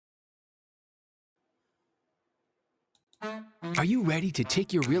Are you ready to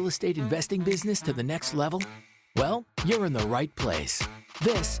take your real estate investing business to the next level? Well, you're in the right place.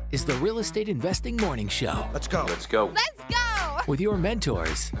 This is the Real Estate Investing Morning Show. Let's go. Let's go. Let's go! With your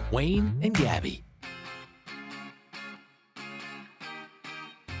mentors, Wayne and Gabby.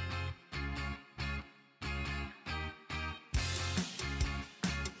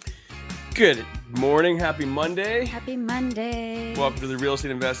 Good morning. Happy Monday. Happy Monday. Welcome to the Real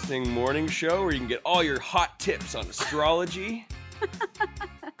Estate Investing Morning Show, where you can get all your hot tips on astrology.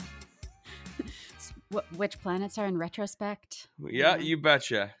 Which planets are in retrospect? Yeah, you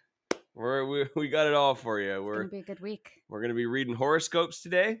betcha. We got it all for you. It's going to be a good week. We're going to be reading horoscopes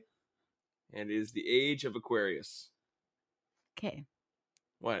today, and it is the age of Aquarius. Okay.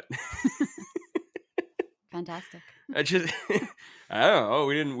 What? Fantastic. I don't know.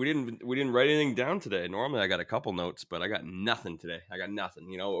 We didn't write anything down today. Normally I got a couple notes, but I got nothing today. I got nothing.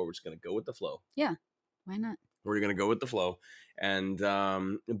 You know, we're just gonna go with the flow. Yeah. Why not? We're gonna go with the flow. And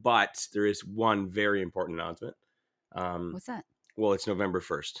but there is one very important announcement. What's that? Well, it's November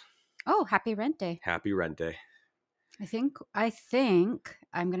 1st. Oh, happy rent day. Happy Rent Day. I think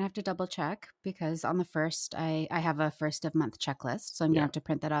I'm going to have to double check because on the 1st, I have a first of month checklist. So I'm going to have to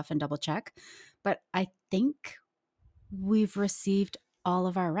print that off and double check. But I think we've received all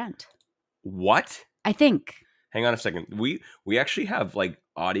of our rent. What? I think. Hang on a second. We actually have like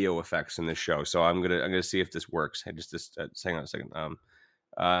audio effects in this show, so I'm gonna see if this works. Hey, just hang on a second.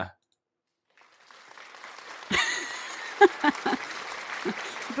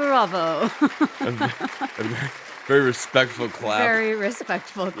 Bravo. a very respectful clap. Very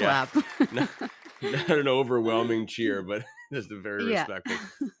respectful clap. Not an overwhelming cheer, but just a very respectful.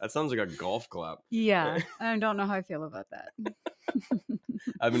 That sounds like a golf clap. Yeah. I don't know how I feel about that.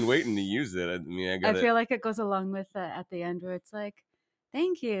 I've been waiting to use it. I mean, I feel like it goes along with at the end where it's like,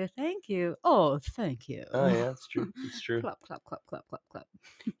 thank you. Oh, thank you. Oh yeah, it's true. It's true. Clap, clap, clap, clap, clap, clap.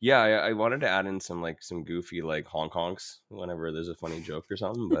 Yeah, I wanted to add in some goofy like honk honks whenever there's a funny joke or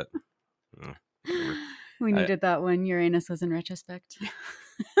something, but we needed that when Uranus was in retrospect.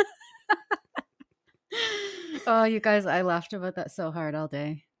 Oh, you guys, I laughed about that so hard all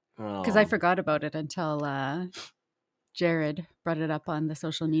day because I forgot about it until Jared brought it up on the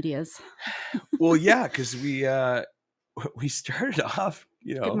social medias. Well, yeah, because we started off,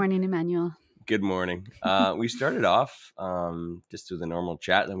 Good morning, Emmanuel. Good morning. We started off just with a normal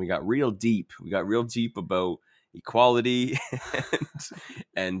chat, then we got real deep. We got real deep about equality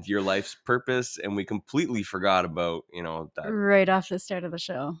and your life's purpose, and we completely forgot about that right off the start of the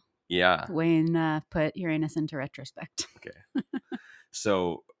show. Yeah, Wayne put Uranus into retrospect. Okay,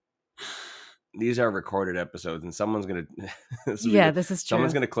 so these are recorded episodes, and someone's gonna this is true.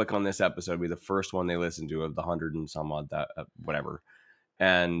 Someone's gonna click on this episode, be the first one they listen to of the 100 and some odd that whatever,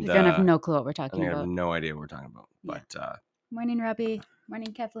 and they're gonna have no clue what we're talking about. Have no idea what we're talking about. But morning, Robbie.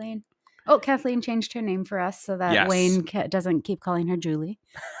 Morning, Kathleen. Oh, Kathleen changed her name for us so that Wayne doesn't keep calling her Julie.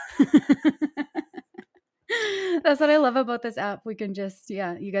 That's what I love about this app. We can just,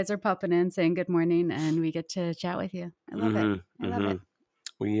 you guys are popping in saying good morning and we get to chat with you. I love it. I love it.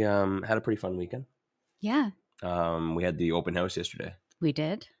 We had a pretty fun weekend. Yeah. We had the open house yesterday. We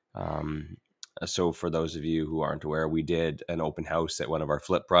did. So for those of you who aren't aware, we did an open house at one of our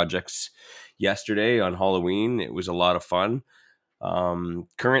flip projects yesterday on Halloween. It was a lot of fun.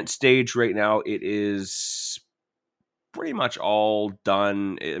 Current stage right now, it is pretty much all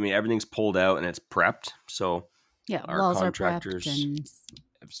done. I mean, everything's pulled out and it's prepped. So our walls contractors are prepped and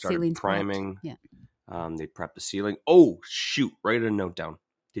have started priming. Prepped. Yeah. They prepped the ceiling. Oh shoot! Write a note down.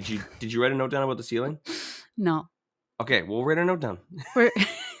 Did you write a note down about the ceiling? No. Okay, we'll write a note down.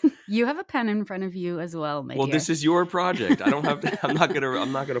 You have a pen in front of you as well, my dear. dear. This is your project. I don't have to. I'm not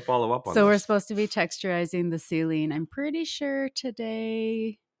gonna follow up on. So we're supposed to be texturizing the ceiling. I'm pretty sure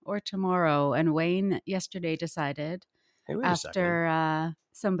today or tomorrow. And Wayne yesterday decided after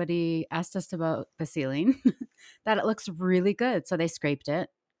somebody asked us about the ceiling that it looks really good. So they scraped it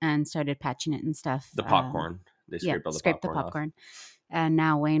and started patching it and stuff. The popcorn. They scraped the popcorn. And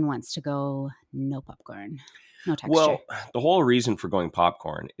now Wayne wants to go no popcorn. No texture. Well, the whole reason for going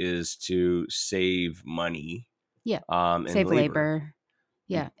popcorn is to save money. Yeah. And save labor.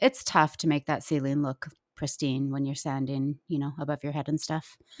 Yeah. It's tough to make that ceiling look pristine when you're sanding, above your head and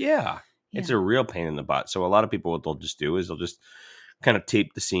stuff. Yeah. It's a real pain in the butt. So a lot of people, what they'll just do is they'll just kind of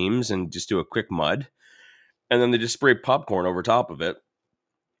tape the seams and just do a quick mud. And then they just spray popcorn over top of it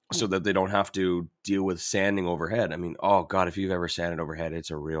so that they don't have to deal with sanding overhead. I mean, oh God, if you've ever sanded overhead, it's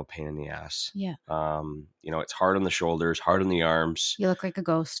a real pain in the ass. Yeah. It's hard on the shoulders, hard on the arms. You look like a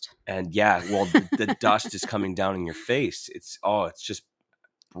ghost. And the dust is coming down in your face. It's just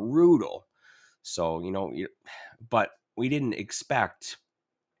brutal. So, but we didn't expect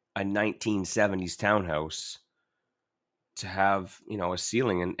a 1970s townhouse to have, a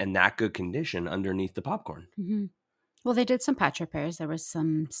ceiling in that good condition underneath the popcorn. Mm-hmm. Well, they did some patch repairs. There was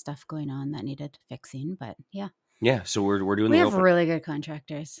some stuff going on that needed fixing, but yeah. Yeah, so we're doing. We have really good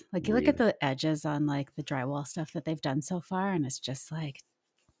contractors. Like you look at the edges on like the drywall stuff that they've done so far, and it's just like,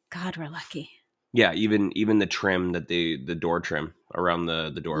 God, we're lucky. Yeah, even the trim that the door trim around the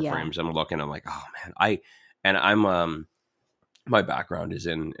door frames. I'm looking. I'm like, oh man, I'm my background is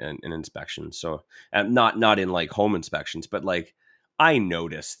in inspections, so not in like home inspections, but like I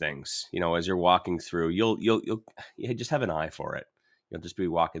notice things. As you're walking through, you'll just have an eye for it. You'll just be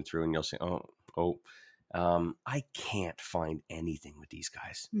walking through, and you'll say, oh. I can't find anything with these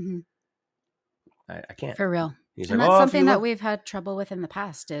guys. Mm-hmm. I can't. For real. He's and like, that's something that we've had trouble with in the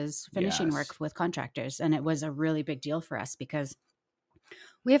past is finishing Yes. work with contractors. And it was a really big deal for us because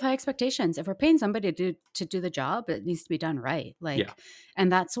we have high expectations. If we're paying somebody to do the job, it needs to be done right. And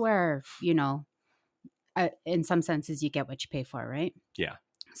that's where, in some senses you get what you pay for, right? Yeah.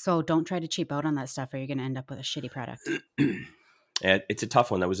 So don't try to cheap out on that stuff or you're going to end up with a shitty product. It's a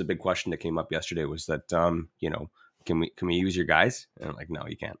tough one. That was a big question that came up yesterday was that, can we use your guys? And I'm like, no,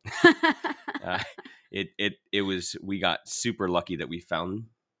 you can't. We got super lucky that we found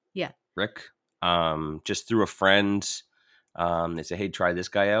Rick, just through a friend. They said, hey, try this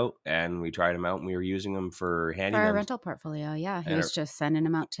guy out. And we tried him out and we were using him for handyman. For our rental portfolio. Yeah. He was just sending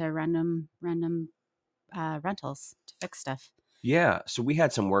him out to random rentals to fix stuff. Yeah. So we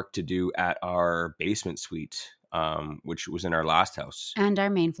had some work to do at our basement suite, which was in our last house. And our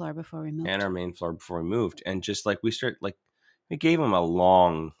main floor before we moved. And just like we gave him a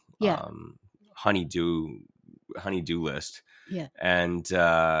long honey-do list. Yeah. And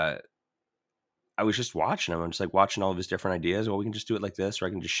I was just watching him. I'm just like watching all of his different ideas. Well, we can just do it like this, or I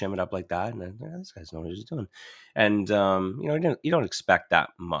can just shim it up like that. And then, this guy's know what he's doing. And, you don't expect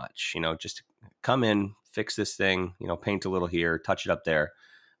that much, just to come in, fix this thing, paint a little here, touch it up there.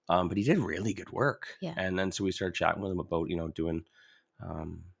 But he did really good work. Yeah. And then so we started chatting with him about, doing, a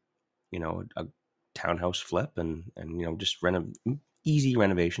townhouse flip and just easy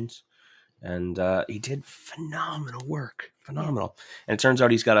renovations. And he did phenomenal work. Phenomenal. Yeah. And it turns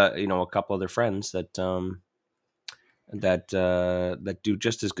out he's got a couple other friends that do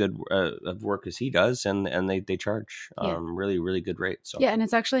just as good of work as he does, and they charge really, really good rates. So. Yeah, and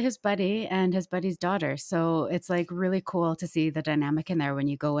it's actually his buddy and his buddy's daughter. So it's like really cool to see the dynamic in there when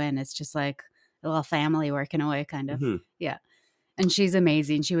you go in. It's just like a little family working away, kind of. Mm-hmm. Yeah. And she's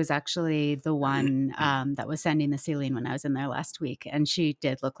amazing. She was actually the one that was sanding the ceiling when I was in there last week. And she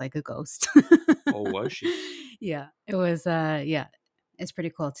did look like a ghost. Oh, was she? Yeah. It was, it's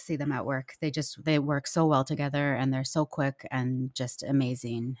pretty cool to see them at work. They work so well together and they're so quick and just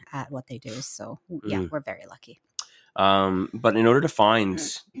amazing at what they do. So, yeah, we're very lucky. But in order to find,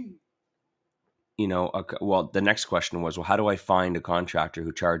 the next question was, how do I find a contractor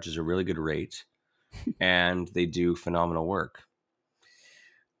who charges a really good rate and they do phenomenal work?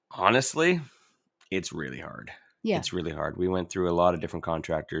 Honestly, it's really hard. Yeah. It's really hard. We went through a lot of different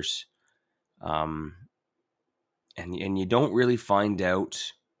contractors. And you don't really find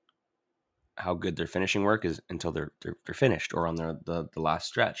out how good their finishing work is until they're finished or on the last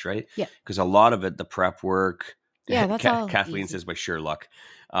stretch, right? Yeah. Because a lot of it, the prep work. Yeah, that's all Kathleen easy. says by sheer luck.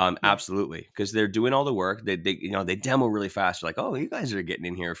 Absolutely. Because they're doing all the work. They demo really fast. You're like, oh, you guys are getting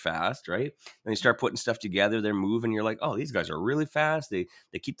in here fast, right? And they start putting stuff together. They're moving. You're like, oh, these guys are really fast. They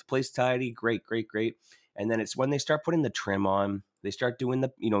keep the place tidy. Great. And then it's when they start putting the trim on, they start doing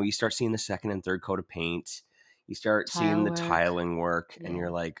you start seeing the second and third coat of paint. You start seeing the tiling work, and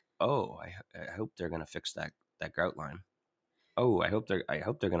you're like, oh, I hope they're gonna fix that grout line. Oh, I hope they're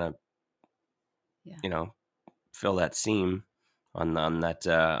gonna, fill that seam on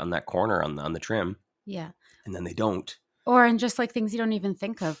that corner on the trim. Yeah. And then they don't. And just like things you don't even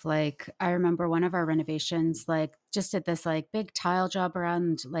think of. Like I remember one of our renovations, like just did this like big tile job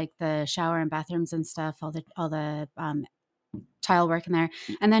around like the shower and bathrooms and stuff, all the tile work in there,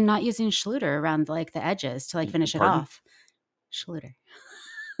 and then not using Schluter around like the edges to like finish it off. Schluter.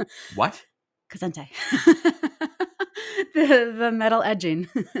 What? Kazente. the metal edging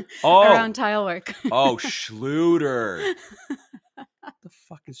around tile work. Oh, Schluter. What the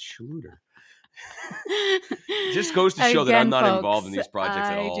fuck is Schluter? Just goes to show that I'm not involved in these projects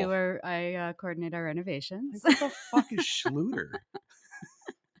at all. I coordinate our renovations. Like, what the fuck is Schluter?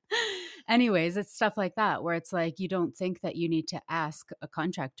 Anyways, it's stuff like that where it's like you don't think that you need to ask a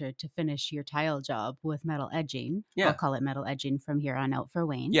contractor to finish your tile job with metal edging. Yeah. I'll call it metal edging from here on out for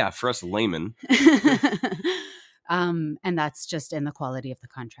Wayne. Yeah, for us laymen. And that's just in the quality of the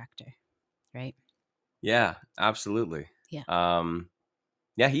contractor, right? Yeah, absolutely. Yeah.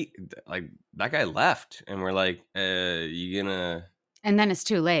 Yeah, he like that guy left, and we're like, you gonna? And then it's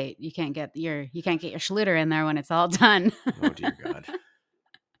too late. You can't get your Schluter in there when it's all done. Oh dear God.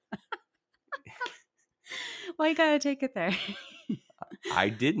 Why you gotta take it there? I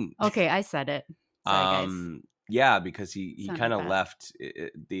didn't. Okay, I said it. Sorry, guys. Yeah, because he kind of bad. left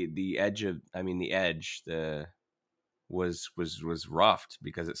the edge of. I mean, the edge was roughed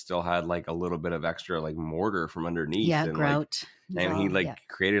because it still had like a little bit of extra like mortar from underneath. Yeah, and grout. And he like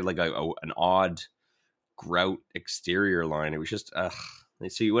created like an odd grout exterior line. It was just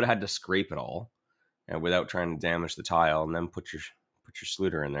so you would have had to scrape it all, and without trying to damage the tile, and then put your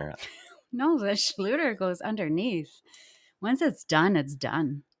Schluter in there. No, the Schluter goes underneath. Once it's done, it's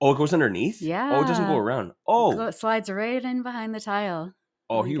done. Oh, it goes underneath? Yeah. Oh, it doesn't go around. Oh. It slides right in behind the tile.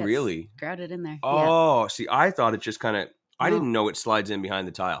 Oh, he really? Grouted in there. Oh, see, I thought it just kind of, I didn't know it slides in behind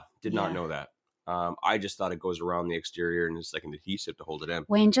the tile. Did not know that. I just thought it goes around the exterior and it's like an adhesive to hold it in.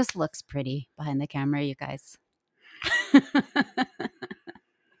 Wayne just looks pretty behind the camera, you guys. You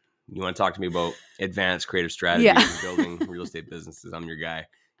want to talk to me about advanced creative strategies and building real estate businesses? I'm your guy.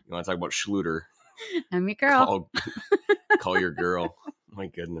 You want to talk about Schluter? I'm your girl. Call your girl. My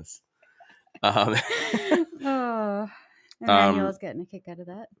goodness. Emmanuel's getting a kick out of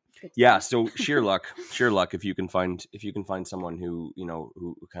that. Yeah. So sheer luck if you can find someone who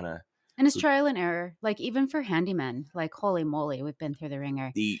kind of. And it's trial and error. Like even for handymen, like holy moly, we've been through the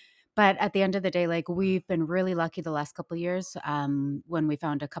ringer. But at the end of the day, like we've been really lucky the last couple of years when we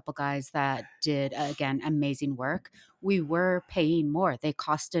found a couple guys that did, again, amazing work. We were paying more. They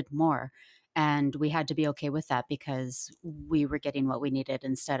costed more. And we had to be okay with that because we were getting what we needed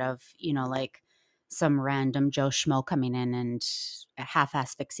instead of, like some random Joe Schmo coming in and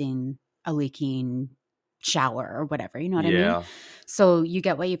half-ass fixing a leaking shower or whatever, you know what I mean? So you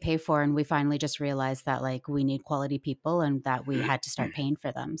get what you pay for, and we finally just realized that like we need quality people and that we had to start paying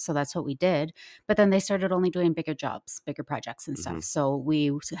for them. So that's what we did. But then they started only doing bigger jobs, bigger projects and stuff. So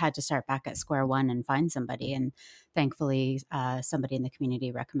we had to start back at square one and find somebody. And thankfully somebody in the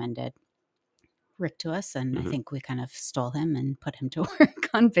community recommended Rick to us, and I think we kind of stole him and put him to work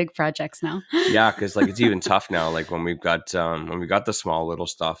on big projects now. Yeah, because like it's even tough now. Like when we got the small little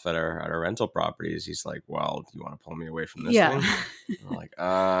stuff at our rental properties, he's like, "Well, do you want to pull me away from this thing?" And we're like,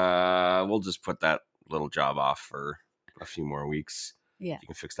 we'll just put that little job off for a few more weeks. Yeah, you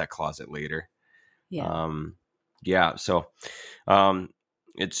can fix that closet later. Yeah. So,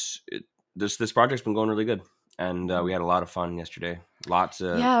 this project's been going really good. And we had a lot of fun yesterday.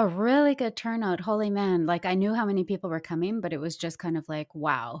 Really good turnout. Holy man. Like I knew how many people were coming, but it was just kind of like,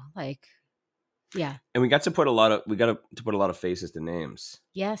 wow. Like, yeah. And we got to put a lot of faces to names.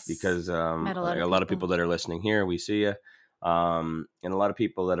 Yes. Because a lot of people that are listening here, we see you. And a lot of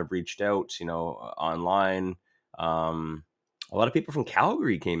people that have reached out, online. A lot of people from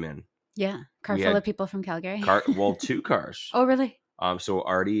Calgary came in. Yeah. Car full of people from Calgary. 2 cars. Oh, really? So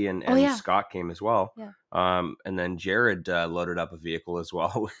Artie and Scott came as well. Yeah. And then Jared loaded up a vehicle as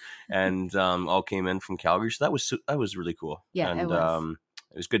well, and all came in from Calgary. So that was really cool. Yeah, and it was.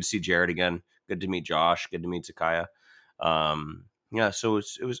 It was good to see Jared again. Good to meet Josh. Good to meet Zakaya. So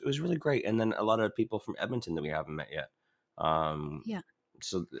it was really great. And then a lot of people from Edmonton that we haven't met yet.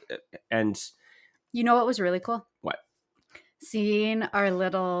 So and you know what was really cool? What? Seeing our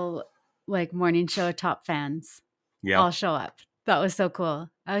little like morning show top fans all show up. That was so cool.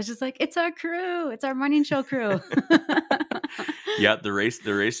 I was just like, it's our crew. It's our morning show crew. Yeah, the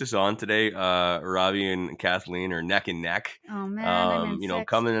race is on today. Robbie and Kathleen are neck and neck. Oh man,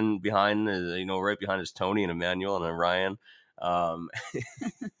 coming in behind, right behind is Tony and Emmanuel and Ryan.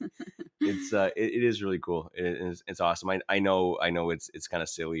 It is really cool. It's awesome. I know it's kind of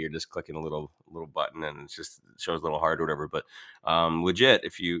silly. You're just clicking a little button and it shows a little heart or whatever. But legit,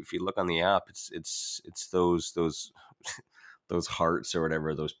 if you look on the app, it's those hearts or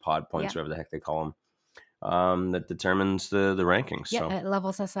whatever, those pod points, whatever the heck they call them, that determines the rankings. Yeah, so it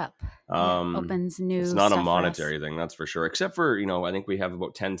levels us up. Opens new. It's not a monetary thing, that's for sure. Except for I think we have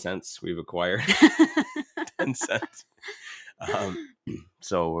about 10 cents we've acquired. 10 cents.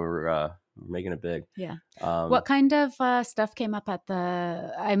 So we're making it big. Yeah. What kind of stuff came up at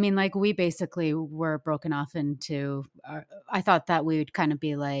the? I mean, like we basically were broken off into. I thought that we would kind of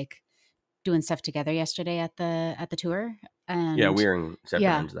be like doing stuff together yesterday at the tour. And we were in separate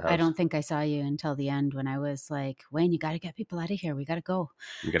ends of the house. I don't think I saw you until the end when I was like, Wayne, you got to get people out of here. We got to go.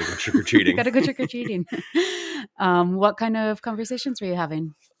 You got to go trick-or-treating. Got to go trick-or-treating. What kind of conversations were you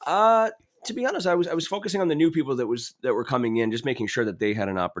having? To be honest, I was focusing on the new people that were coming in, just making sure that they had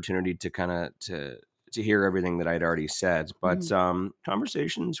an opportunity to kind of to hear everything that I'd already said. But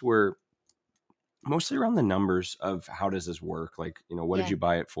conversations were mostly around the numbers of how does this work? Like, what did you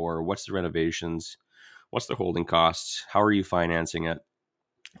buy it for? What's the renovations? What's the holding costs? How are you financing it?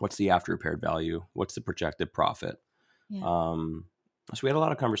 What's the after repaired value? What's the projected profit? Yeah. So we had a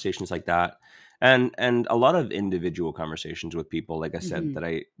lot of conversations like that, and a lot of individual conversations with people, like I said, that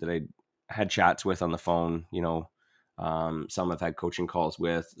I had chats with on the phone. Some I've had coaching calls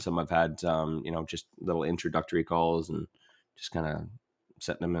with, some I've had just little introductory calls and just kind of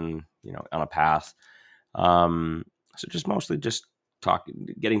setting them in on a path. So just mostly just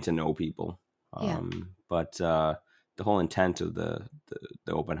getting to know people. But the whole intent of the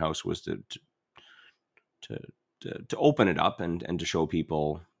open house was to open it up and to show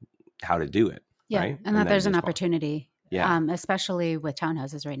people how to do it. Yeah. Right? And that there's an opportunity. Yeah. Especially with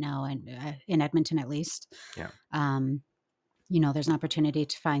townhouses right now, and in Edmonton at least. Yeah. There's an opportunity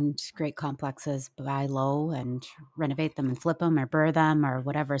to find great complexes, buy low and renovate them and flip them or burr them or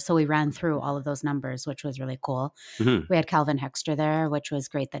whatever. So we ran through all of those numbers, which was really cool. Mm-hmm. We had Calvin Hexter there, which was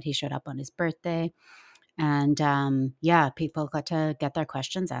great that he showed up on his birthday. And people got to get their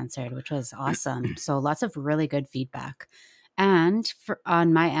questions answered, which was awesome. So lots of really good feedback. And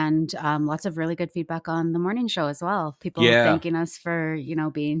on my end, lots of really good feedback on the morning show as well. People thanking us for,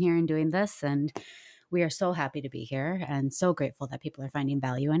 being here and doing this. And we are so happy to be here and so grateful that people are finding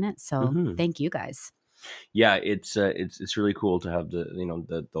value in it. So thank you guys. Yeah, it's really cool to have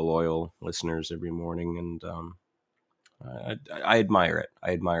the loyal listeners every morning, and I admire it.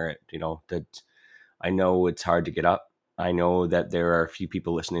 I admire it. That I know it's hard to get up. I know that there are a few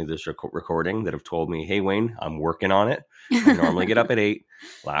people listening to this recording that have told me, "Hey, Wayne, I'm working on it. I normally get up at 8.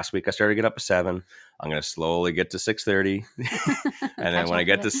 Last week I started to get up at 7. I'm going to slowly get to 6:30, and then when I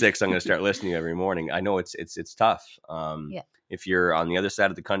get to 6, I'm going to start listening every morning." I know it's tough. If you're on the other side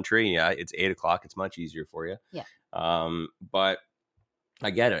of the country, it's 8 o'clock. It's much easier for you. Yeah. But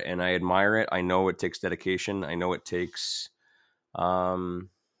I get it, and I admire it. I know it takes dedication. I know it takes.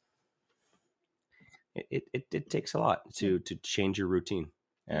 It takes a lot to change your routine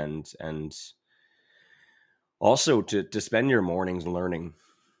and also to spend your mornings learning.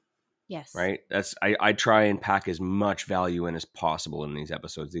 Yes. Right. I try and pack as much value in as possible in these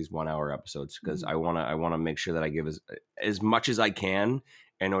episodes, these 1 hour episodes, because I want to make sure that I give as much as I can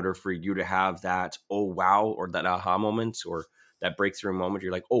in order for you to have that, oh, wow, or that aha moment or that breakthrough moment.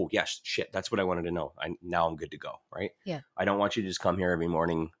 You're like, oh, yes, shit, that's what I wanted to know. Now I'm good to go. Right. Yeah. I don't want you to just come here every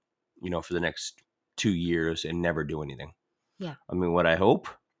morning, for the next 2 years and never do anything. Yeah. I mean, what I hope,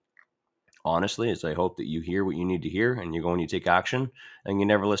 honestly, is I hope that you hear what you need to hear and you go and you take action and you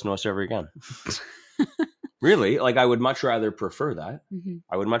never listen to us ever again. Really, like I would much rather prefer that. Mm-hmm.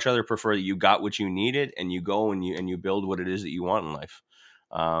 I would much rather prefer that you got what you needed and you go and you build what it is that you want in life.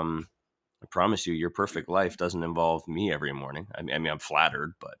 I promise you, your perfect life doesn't involve me every morning. I mean, I'm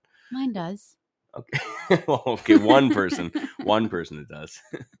flattered, but mine does. Okay. Well, okay. One person it does.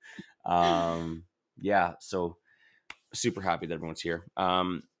 Yeah. So super happy that everyone's here.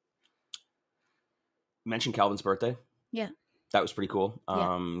 Mentioned Calvin's birthday. Yeah. That was pretty cool.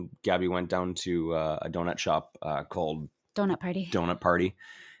 Gabby went down to a donut shop called Donut Party.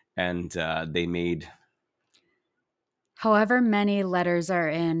 And they made however many letters are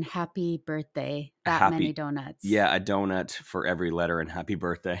in happy birthday, many donuts. Yeah, a donut for every letter in happy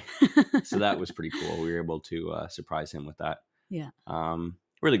birthday. So that was pretty cool. We were able to surprise him with that. Yeah.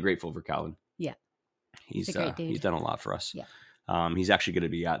 Really grateful for Calvin. Yeah. He's a great dude. He's done a lot for us. Yeah. He's actually going to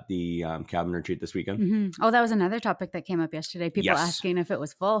be at the cabin retreat this weekend. Mm-hmm. Oh, that was another topic that came up yesterday. People asking if it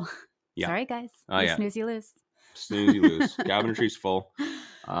was full. Yeah. Sorry, guys. Snooze, you lose. Snooze, you lose. Cabin retreat's full.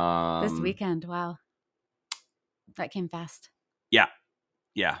 This weekend. Wow. That came fast. Yeah.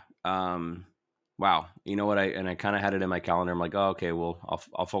 Yeah. Wow. You know what? I kind of had it in my calendar. I'm like, oh, okay, well,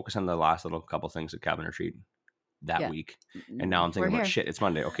 I'll focus on the last little couple things at cabin retreat that week. And now I'm thinking about shit, it's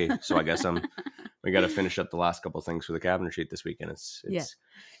Monday. Okay. So I guess we got to finish up the last couple things for the cabin retreat this weekend.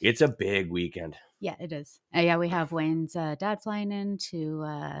 It's a big weekend. Yeah, it is. We have Wayne's dad flying in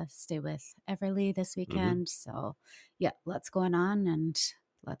to stay with Everly this weekend. Mm-hmm. So yeah, lots going on and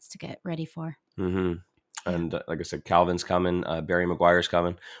lots to get ready for. Mm-hmm. And like I said, Calvin's coming, Barry McGuire's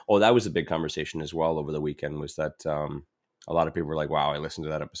coming. Oh, that was a big conversation as well over the weekend, was that a lot of people were like, wow, I listened to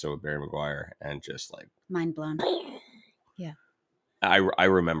that episode with Barry McGuire and just like mind blown. Yeah. I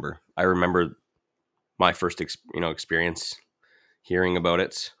remember my first experience hearing about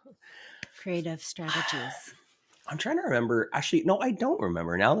it. Creative strategies. I'm trying to remember. Actually, no, I don't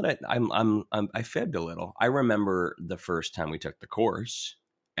remember. Now that I fibbed a little. I remember the first time we took the course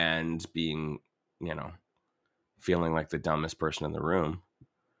and being, feeling like the dumbest person in the room.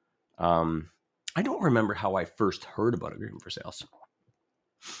 I don't remember how I first heard about Agreement for Sales.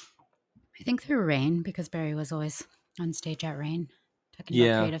 I think through RAIN, because Barry was always on stage at RAIN talking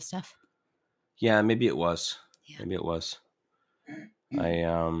about creative stuff. Yeah, maybe it was. Yeah. Maybe it was.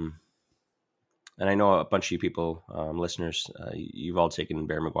 And I know a bunch of you people, listeners, you've all taken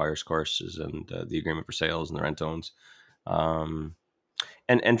Barry McGuire's courses and the agreement for sales and the rent owns.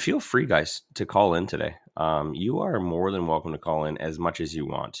 And feel free, guys, to call in today. You are more than welcome to call in as much as you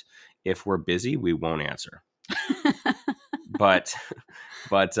want. If we're busy, we won't answer. but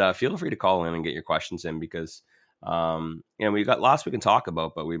feel free to call in and get your questions in, because we got lots we can talk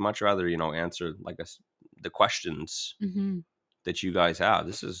about, but we'd much rather answer the questions that you guys have.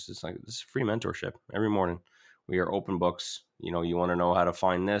 This is free mentorship every morning. We are open books. You want to know how to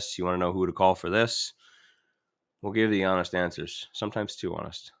find this, you want to know who to call for this, we'll give the honest answers, sometimes too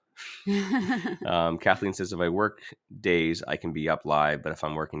honest. Kathleen says, if I work days I can be up live, but if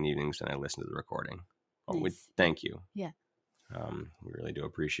I'm working evenings then I listen to the recording. Nice. Thank you. Yeah. We really do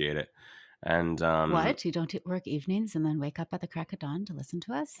appreciate it. And what, you don't work evenings and then wake up at the crack of dawn to listen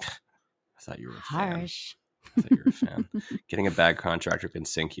to us? I thought you were harsh. I thought you were a fan. Getting a bad contractor can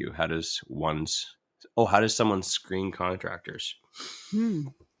sink you. How does someone screen contractors?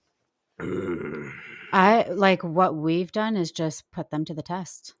 I like what we've done is just put them to the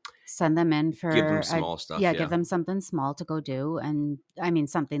test. Send them in for give them small stuff. Yeah, give them something small to go do. And I mean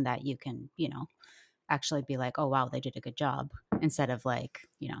something that you can, actually be like, oh wow, they did a good job, instead of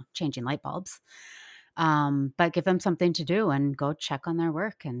changing light bulbs. But give them something to do and go check on their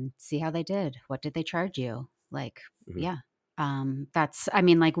work and see how they did. What did they charge you? Yeah. We've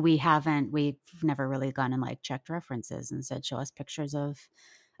never really gone and checked references and said, show us pictures of,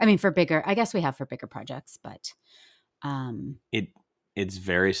 for bigger, I guess we have for bigger projects, but it's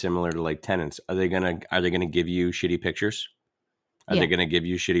very similar to tenants. Are they gonna give you shitty pictures? Are they gonna give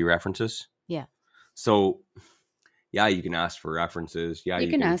you shitty references? Yeah. So yeah, you can ask for references. Yeah, you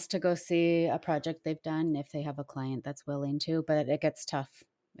can ask to go see a project they've done if they have a client that's willing to, but it gets tough.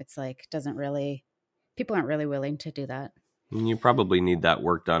 It's people aren't really willing to do that. And you probably need that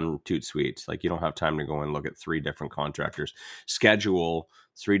work done toot sweet. You don't have time to go and look at 3 different contractors. Schedule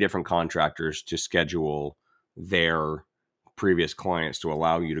 3 different contractors to schedule their previous clients to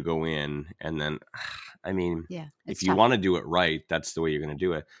allow you to go in. And then, if you want to do it right, that's the way you're going to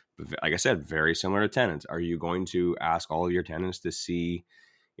do it. But like I said, very similar to tenants. Are you going to ask all of your tenants to see,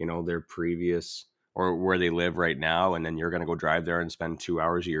 their previous or where they live right now, and then you're going to go drive there and spend 2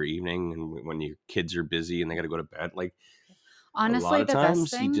 hours of your evening, and when your kids are busy and they got to go to bed? Honestly,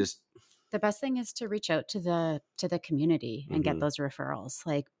 the best thing is to reach out to the community and get those referrals.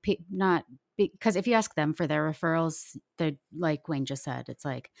 Not because if you ask them for their referrals, they're like Wayne just said, it's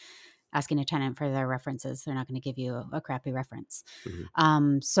like asking a tenant for their references. They're not going to give you a crappy reference.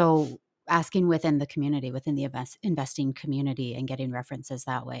 So asking within the community, within the investing community, and getting references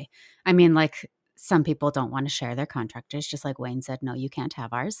that way. Some people don't want to share their contractors, just like Wayne said, no, you can't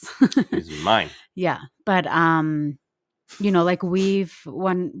have ours. He's mine. Yeah. But, we've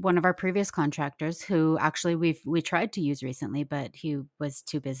one of our previous contractors who actually we tried to use recently, but he was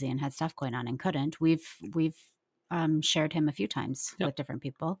too busy and had stuff going on and couldn't. We've shared him a few times with different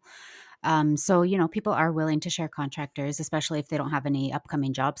people. So, people are willing to share contractors, especially if they don't have any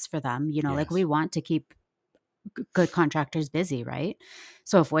upcoming jobs for them. Yes. We want to keep good contractors busy, right?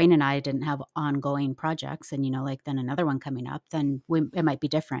 So if Wayne and I didn't have ongoing projects and, then another one coming up, then it might be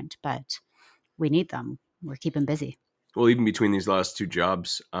different, but we need them. We're keeping busy. Well, even between these last 2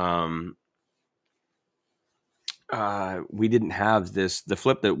 jobs, we didn't have the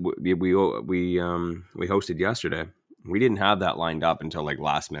flip that we hosted yesterday. We didn't have that lined up until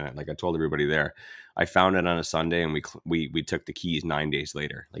last minute. I told everybody there, I found it on a Sunday, and we took the keys 9 days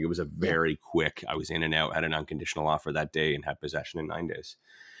later. It was a very quick. I was in and out, had an unconditional offer that day, and had possession in 9 days.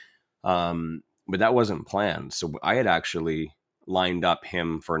 But that wasn't planned. So I had actually lined up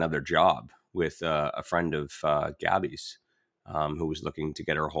him for another job with a friend of Gabby's, who was looking to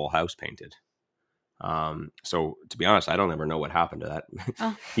get her whole house painted. So to be honest, I don't ever know what happened to that.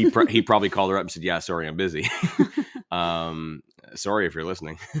 Oh. He probably called her up and said, yeah, sorry, I'm busy. Sorry if you're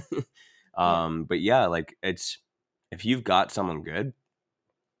listening. But yeah, it's, if you've got someone good,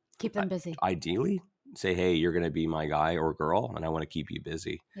 keep them busy. Ideally say, hey, you're going to be my guy or girl, and I want to keep you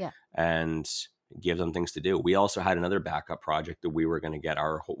busy. Yeah. And give them things to do. We also had another backup project that we were going to get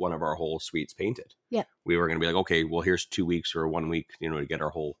one of our whole suites painted. Yeah. We were going to be okay, well, here's 2 weeks or 1 week, to get our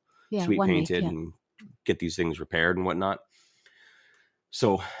whole suite painted and get these things repaired and whatnot.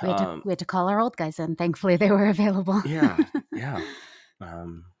 So we had to call our old guys in. Thankfully, they were available. Yeah.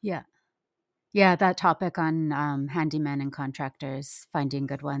 Yeah. That topic on handymen and contractors, finding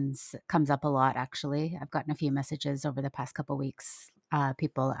good ones, comes up a lot. Actually, I've gotten a few messages over the past couple of weeks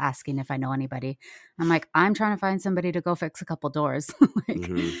people asking if I know anybody. I'm like, I'm trying to find somebody to go fix a couple doors.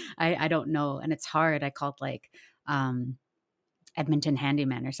 I don't know. And it's hard. I called like Edmonton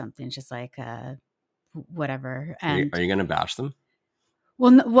Handyman or something. It's just like whatever. And are you going to bash them?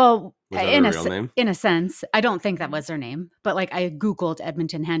 Well, was that a real name? In a sense, I don't think that was her name, but like I Googled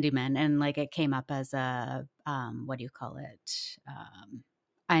Edmonton Handyman and like it came up as a, what do you call it?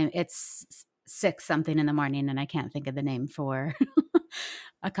 It's 6 something in the morning and I can't think of the name for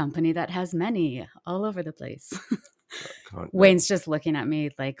a company that has many all over the place. Wayne's just looking at me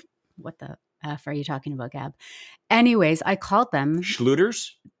like, what the F are you talking about, Gab? Anyways, I called them.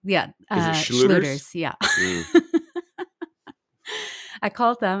 Schluters? Yeah. Is it Schluters? Yeah. I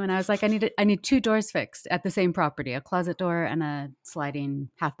called them and I was like, I need 2 doors fixed at the same property, a closet door and a sliding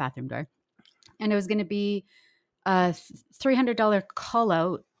half bathroom door. And it was going to be a $300 call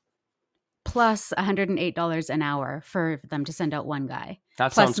out plus $108 an hour for them to send out one guy.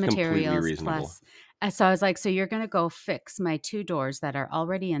 That plus sounds completely reasonable. So I was like, so you're going to go fix my 2 doors that are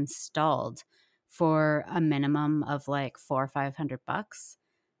already installed for a minimum of like $400 or $500.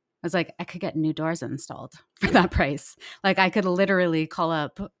 I was like, I could get new doors installed for that price. Like I could literally call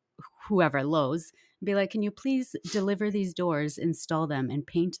up whoever, Lowe's, and be like, can you please deliver these doors, install them and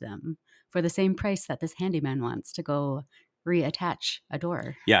paint them for the same price that this handyman wants to go reattach a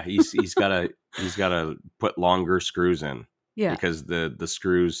door. Yeah. He's gotta put longer screws in. Yeah. Because the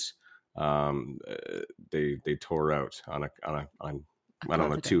screws, they tore out on I don't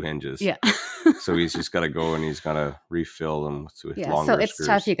know, 2 hinges. Yeah. So he's just got to go and he's got to refill them with longer so it's screws.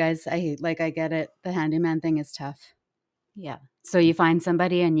 Tough, you guys. I get it. The handyman thing is tough. Yeah. So you find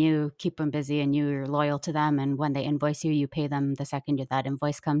somebody and you keep them busy and you're loyal to them. And when they invoice you, you pay them the second that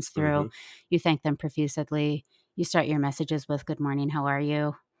invoice comes through. You thank them profusely. You start your messages with "Good morning, how are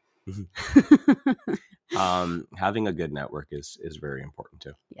you?" Having a good network is very important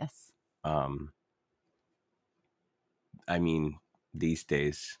too. Yes. I mean, these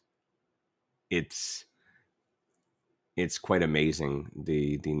days, it's quite amazing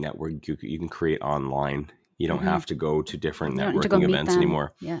the network you can create online. You don't have to go to different networking events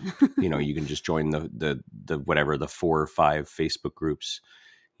anymore. Yeah. You can just join the whatever, the 4 or 5 Facebook groups,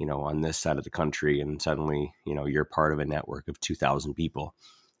 on this side of the country, and suddenly, you're part of a network of 2,000 people,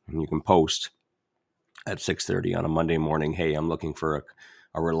 and you can post at 6:30 on a Monday morning, hey, I'm looking for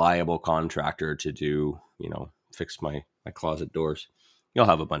a reliable contractor to do, fix my closet doors. You'll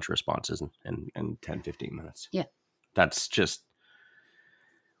have a bunch of responses in 10, 15 minutes. Yeah. That's just,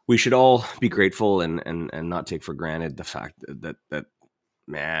 we should all be grateful and not take for granted the fact that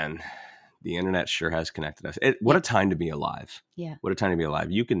man, the internet sure has connected us. What a time to be alive. Yeah. What a time to be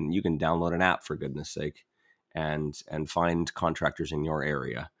alive. You can download an app, for goodness sake, and find contractors in your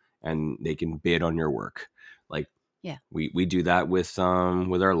area and they can bid on your work. Like, yeah, we do that with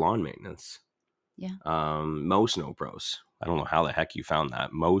our lawn maintenance. Yeah. Mow Snow Pros. I don't know how the heck you found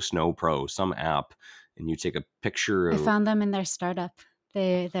that. Mow Snow Pro, some app, and you take a picture. I found them in their startup.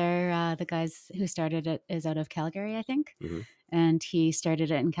 They're the guys who started it is out of Calgary, I think. And he started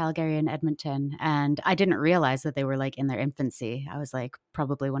it in Calgary and Edmonton. And I didn't realize that they were like in their infancy. I was like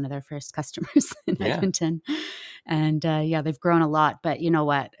probably one of their first customers in Edmonton. And they've grown a lot. But you know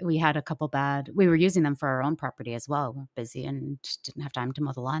what? We had a couple we were using them for our own property as well. We're busy and didn't have time to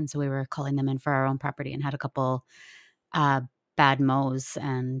mow the lawn. So we were calling them in for our own property and had a couple bad mows.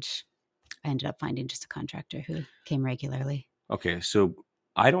 And I ended up finding just a contractor who came regularly. Okay, so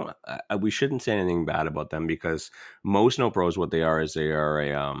we shouldn't say anything bad about them, because Mow Snow Pros, what they are is they are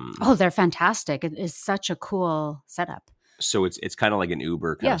a they're fantastic. It is such a cool setup. So it's kind of like an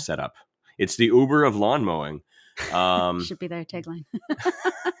Uber kind of setup. It's the Uber of lawn mowing. Should be their tagline.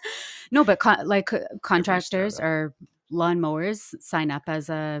 No, but contractors or lawn mowers sign up as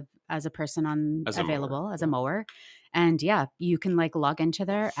a person as a mower, and you can like log into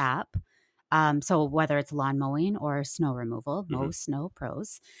their app. So whether it's lawn mowing or snow removal, Mow Snow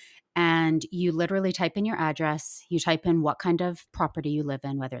Pros, and you literally type in your address, you type in what kind of property you live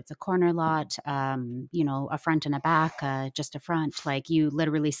in, whether it's a corner lot, a front and a back, just a front, like you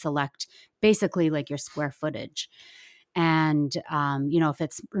literally select basically like your square footage. And, if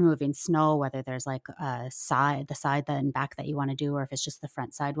it's removing snow, whether there's like the side and back that you want to do, or if it's just the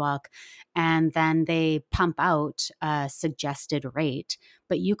front sidewalk, and then they pump out a suggested rate,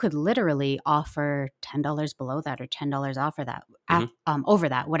 but you could literally offer $10 below that or $10 offer that, over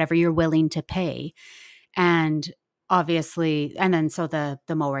that, whatever you're willing to pay. And obviously, and then so the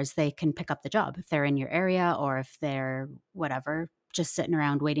mowers, they can pick up the job if they're in your area, or if they're whatever, just sitting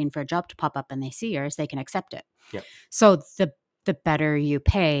around waiting for a job to pop up and they see yours, they can accept it. Yep. So the better you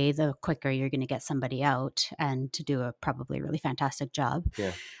pay, the quicker you're going to get somebody out and to do a probably really fantastic job.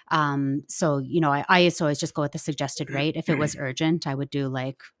 Yeah. So, you know, I used to always just go with the suggested rate. If it was urgent, I would do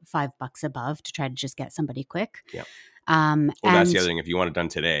like $5 above to try to just get somebody quick. Yeah. Well, that's the other thing. If you want it done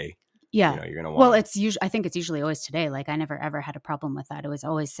today, yeah, you know, you're going to want well, it's usually, I think it's usually always today. Like I never ever had a problem with that. It was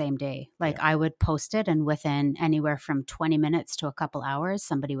always same day. Like I would post it and within anywhere from 20 minutes to a couple hours,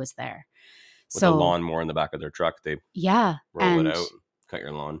 somebody was there. With a lawnmower in the back of their truck, they roll it out, cut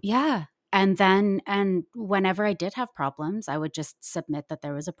your lawn. Yeah. And whenever I did have problems, I would just submit that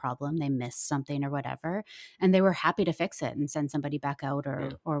there was a problem. They missed something or whatever. And they were happy to fix it and send somebody back out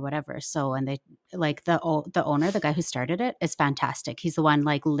or whatever. So, and they like the owner, the guy who started it is fantastic. He's the one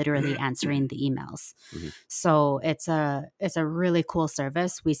like literally answering the emails. Mm-hmm. So it's a really cool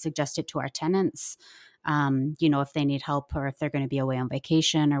service. We suggest it to our tenants. You know, if they need help or if they're going to be away on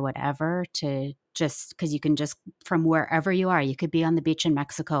vacation or whatever, to just because you can just from wherever you are, you could be on the beach in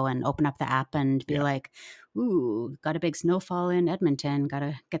Mexico and open up the app and be like, ooh, got a big snowfall in Edmonton, got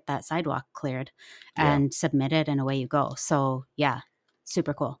to get that sidewalk cleared and submit it and away you go. So yeah,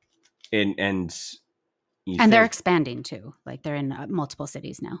 super cool. And they're expanding too. Like they're in multiple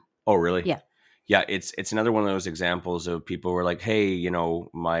cities now. Oh, really? Yeah. Yeah, it's another one of those examples of people who are like, hey, you know,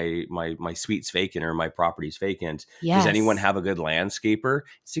 my suite's vacant or my property's vacant. Yes. Does anyone have a good landscaper?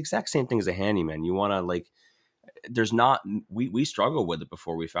 It's the exact same thing as a handyman. You want to like, there's not, we struggle with it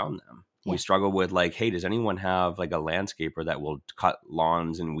before we found them. Yeah. We struggle with like, hey, does anyone have like a landscaper that will cut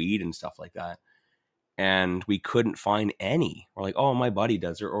lawns and weed and stuff like that? And we couldn't find any. We're like, oh, my buddy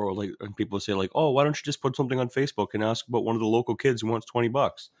does it. Or like, and people say like, oh, why don't you just put something on Facebook and ask about one of the local kids who wants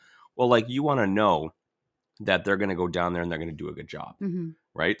 $20? Well, like you want to know that they're going to go down there and they're going to do a good job,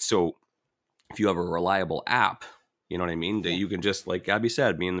 right? So if you have a reliable app, you know what I mean? That you can just, like Gabby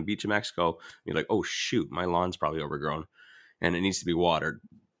said, be in the beach of Mexico, you're like, oh shoot, my lawn's probably overgrown and it needs to be watered.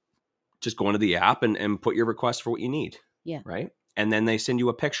 Just go into the app and put your request for what you need. Yeah. Right. And then they send you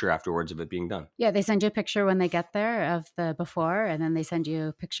a picture afterwards of it being done. Yeah, they send you a picture when they get there of the before, and then they send you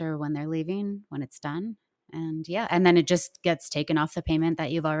a picture when they're leaving, when it's done. And and then it just gets taken off the payment that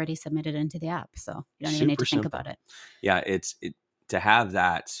you've already submitted into the app. So you don't even need to think about it. Yeah, it's to have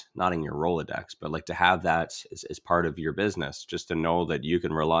that, not in your Rolodex, but like to have that as part of your business, just to know that you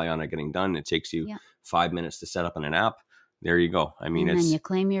can rely on it getting done. It takes you 5 minutes to set up in an app. There you go. I mean, and then you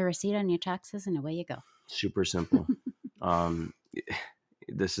claim your receipt on your taxes and away you go. Super simple.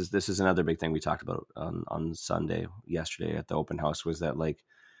 This is another big thing we talked about on Sunday, yesterday at the open house, was that like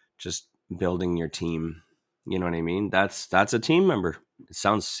just building your team. You know what I mean? That's a team member. It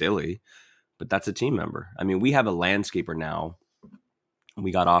sounds silly, but that's a team member. I mean, we have a landscaper now.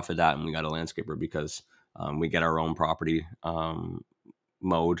 We got off of that and we got a landscaper because we get our own property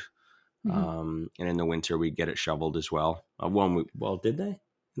mowed. And in the winter, we get it shoveled as well. Did they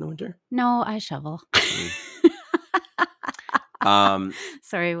in the winter? No, I shovel.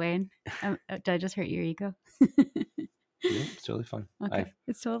 Sorry, Wayne. Did I just hurt your ego? It's totally fine. Okay,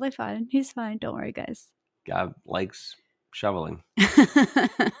 it's totally fine. He's fine. Don't worry, guys. Gab likes shoveling.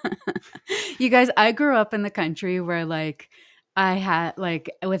 You guys, I grew up in the country where like I had like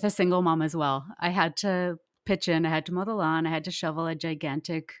with a single mom as well. I had to pitch in. I had to mow the lawn. I had to shovel a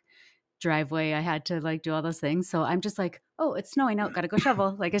gigantic driveway. I had to like do all those things. So I'm just like, oh, it's snowing out. Got to go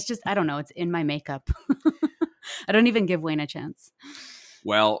shovel. Like it's just, I don't know. It's in my makeup. I don't even give Wayne a chance.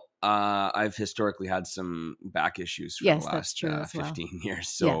 Well, I've historically had some back issues for the last 15 years.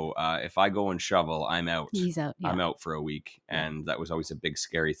 So if I go and shovel, I'm out. He's out. Yeah. I'm out for a week. And that was always a big,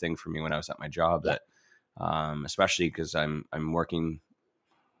 scary thing for me when I was at my job. That, especially because I'm working,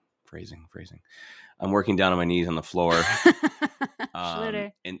 phrasing. I'm working down on my knees on the floor,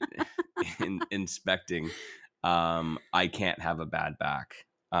 inspecting. I can't have a bad back.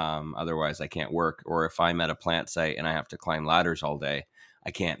 Otherwise I can't work. Or if I'm at a plant site and I have to climb ladders all day, I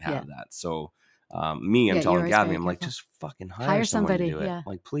can't have that. So I'm telling Gabby, I'm like, just fucking hire somebody to do it. Yeah.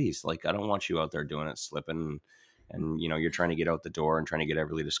 Like, please, like, I don't want you out there doing it, slipping and you know, you're trying to get out the door and trying to get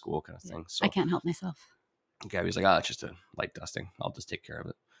everybody to school kind of thing. So I can't help myself. Gabby's like, it's just a light dusting. I'll just take care of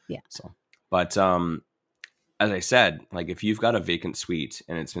it. Yeah. So, but as I said, like if you've got a vacant suite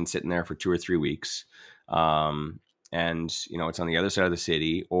and it's been sitting there for 2 or 3 weeks, and you know, it's on the other side of the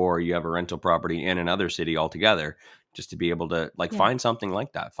city, or you have a rental property in another city altogether, just to be able to like find something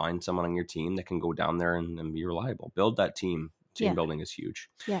like that, find someone on your team that can go down there and be reliable, build that team. Team building is huge.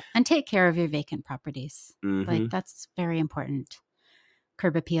 Yeah. And take care of your vacant properties. Like that's very important.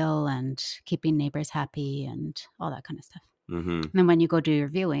 Curb appeal and keeping neighbors happy and all that kind of stuff. And then when you go do your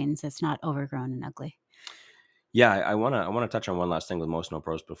viewings, it's not overgrown and ugly. Yeah, I want to touch on one last thing with Mo Snow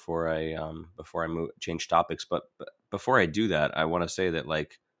Pros before I change topics. But before I do that, I want to say that,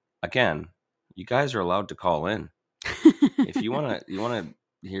 like, again, you guys are allowed to call in. If you want to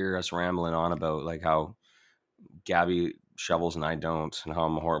hear us rambling on about like how Gabby shovels and I don't, and how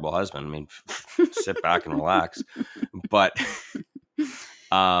I'm a horrible husband, I mean, sit back and relax. But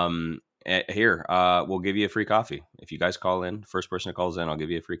here, we'll give you a free coffee if you guys call in. First person that calls in, I'll give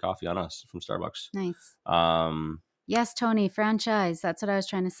you a free coffee on us from Starbucks. Nice. Yes, Tony, franchise. That's what I was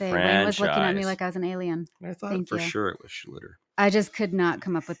trying to say. Wayne was looking at me like I was an alien. I thought for sure it was Schlitter. I just could not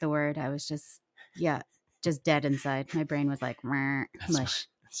come up with the word. I was just dead inside. My brain was like, mush.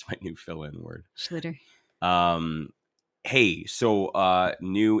 That's my new fill-in word. Schlitter. Hey, so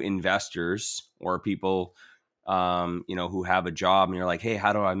new investors or people, who have a job and you're like, hey,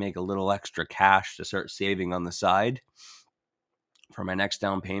 how do I make a little extra cash to start saving on the side for my next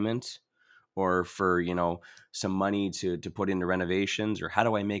down payment? Or for, some money to put into renovations, or how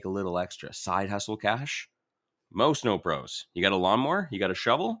do I make a little extra side hustle cash? Mo Snow Pros. You got a lawnmower? You got a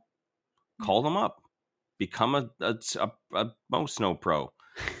shovel? Call them up. Become a Mo Snow Pro.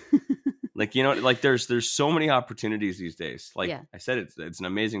 Like, there's so many opportunities these days. Like I said, it's an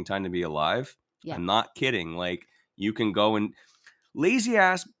amazing time to be alive. Yeah. I'm not kidding. Like, you can go and lazy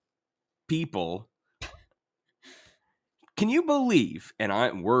ass people. Can you believe,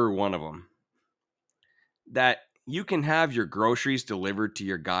 and we're one of them, that you can have your groceries delivered to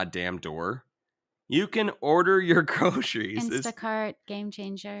your goddamn door? You can order your groceries. Instacart, game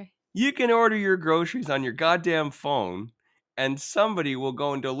changer. You can order your groceries on your goddamn phone, and somebody will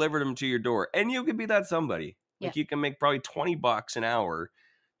go and deliver them to your door. And you could be that somebody. Like, you can make probably $20 an hour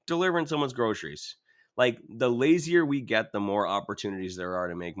delivering someone's groceries. Like, the lazier we get, the more opportunities there are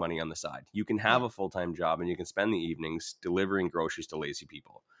to make money on the side. You can have a full-time job and you can spend the evenings delivering groceries to lazy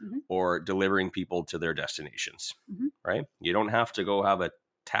people or delivering people to their destinations, right? You don't have to go have a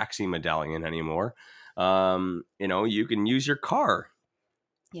taxi medallion anymore. You can use your car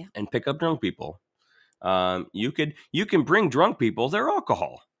and pick up drunk people. You can bring drunk people their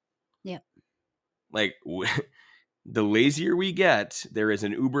alcohol. Yeah. Like, the lazier we get, there is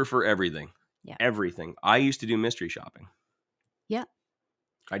an Uber for everything. Yeah. Everything. I used to do mystery shopping. Yeah.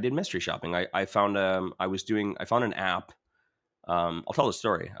 I did mystery shopping. I found an app. I'll tell the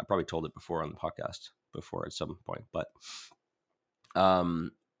story. I probably told it before on the podcast before at some point, but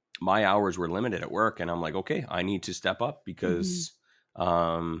my hours were limited at work, and I'm like, okay, I need to step up because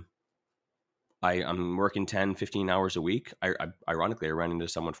I'm working 10, 15 hours a week. Ironically, I ran into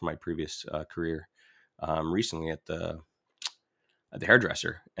someone from my previous career recently at the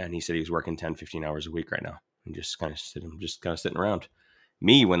hairdresser, and he said he was working 10, 15 hours a week right now and just kind of sitting around.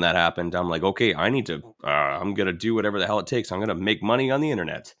 Me, when that happened, I'm like, okay, I need to, I'm going to do whatever the hell it takes. I'm going to make money on the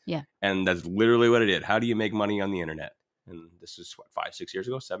internet. Yeah. And that's literally what I did. How do you make money on the internet? And this is 7 years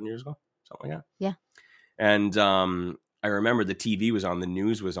ago, something like that. Yeah. And I remember the TV was on, the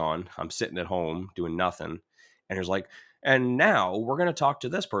news was on. I'm sitting at home doing nothing. And it was like, and now we're going to talk to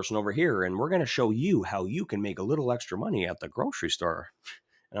this person over here, and we're going to show you how you can make a little extra money at the grocery store.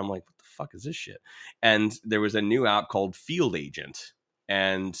 And I'm like, what the fuck is this shit? And there was a new app called Field Agent.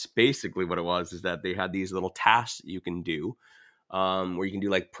 And basically what it was is that they had these little tasks that you can do where you can do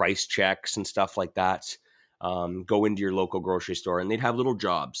like price checks and stuff like that. Go into your local grocery store, and they'd have little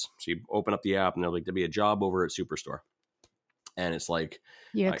jobs. So you open up the app, and they're like, there'll be a job over at Superstore. And it's like,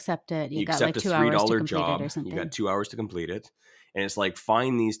 you accept it. You got like 2 hours to complete it or something. You got 2 hours to complete it. And it's like,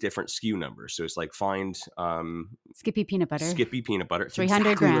 find these different SKU numbers. So it's like, find Skippy peanut butter. 300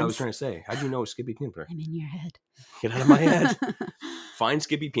 exactly grams. What I was trying to say. How'd you know Skippy peanut butter? I'm in your head. Get out of my head. Find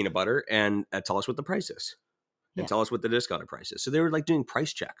Skippy peanut butter and tell us what the price is. And tell us what the discounted price is. So they were like doing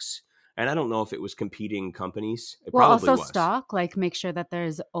price checks. And I don't know if it was competing companies. It probably also was. Stock, like make sure that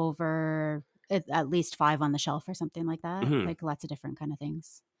there's at least 5 on the shelf or something like that. Like lots of different kind of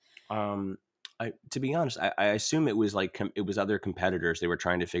things. To be honest, I assume it was like it was other competitors. They were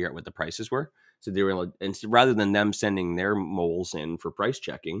trying to figure out what the prices were. So they were like, and rather than them sending their moles in for price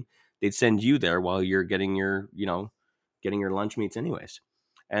checking, they'd send you there while you're getting your lunch meats anyways.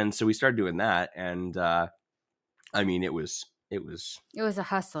 And so we started doing that. And I mean, it was a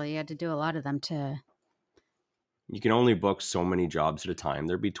hustle. You had to do a lot of them to. You can only book so many jobs at a time.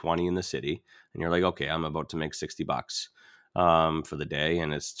 There'd be 20 in the city, and you're like, okay, I'm about to make $60 for the day,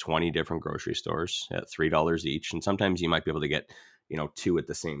 and it's 20 different grocery stores at $3 each. And sometimes you might be able to get, 2 at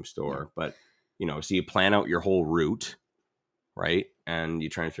the same store, but so you plan out your whole route, right? And you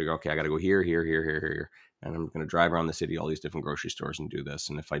try and figure, okay, I got to go here, and I'm going to drive around the city, all these different grocery stores, and do this.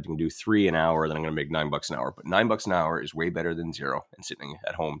 And if I can do 3 an hour, then I'm going to make $9 an hour. But $9 an hour is way better than 0 and sitting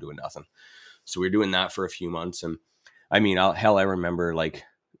at home doing nothing. So we were doing that for a few months. And I mean, I remember like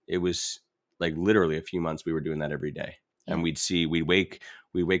it was like literally a few months, we were doing that every day. Yeah. And we'd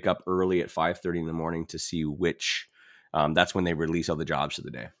wake up early at 5:30 in the morning to see which, that's when they release all the jobs of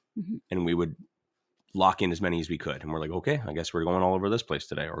the day. Mm-hmm. And we would lock in as many as we could. And we're like, okay, I guess we're going all over this place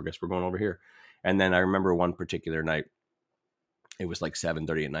today, or I guess we're going over here. And then I remember one particular night, it was like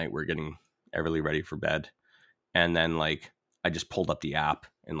 7:30 at night. We're getting everly ready for bed. And then like, I just pulled up the app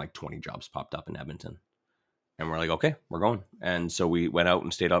and like 20 jobs popped up in Edmonton. And we're like, okay, we're going. And so we went out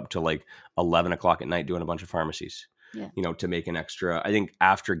and stayed up till like 11 o'clock at night doing a bunch of pharmacies, to make an extra. I think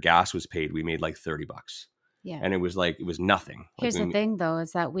after gas was paid, we made like $30. Yeah. And it was nothing. Here's the thing though,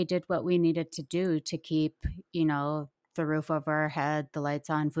 is that we did what we needed to do to keep, the roof over our head, the lights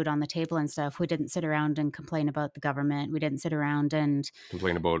on, food on the table and stuff. We didn't sit around and complain about the government. We didn't sit around and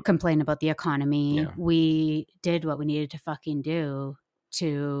complain about the economy. Yeah. We did what we needed to fucking do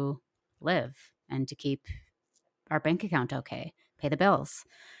to live and to keep our bank account okay, pay the bills.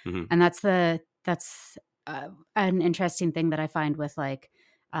 Mm-hmm. And that's an interesting thing that I find with like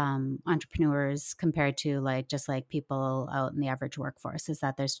entrepreneurs compared to like just like people out in the average workforce, is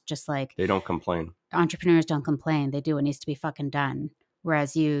that there's just like, they don't complain. Entrepreneurs don't complain. They do what needs to be fucking done.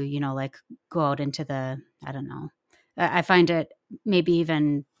 Whereas you like go out into the, I don't know. I find it maybe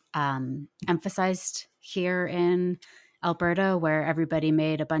even emphasized here in Alberta, where everybody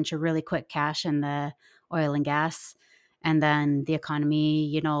made a bunch of really quick cash in the oil and gas. And then the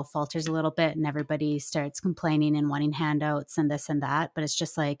economy, falters a little bit and everybody starts complaining and wanting handouts and this and that. But it's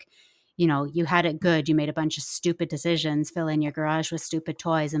just like, you had it good. You made a bunch of stupid decisions, filling your garage with stupid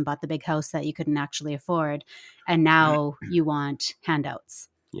toys and bought the big house that you couldn't actually afford. And now you want handouts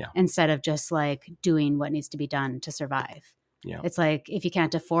instead of just like doing what needs to be done to survive. Yeah. It's like, if you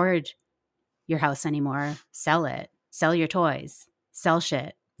can't afford your house anymore, sell it, sell your toys, sell